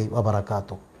വറഹ്മത്തുള്ളാഹി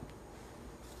വബറകാതുഹു.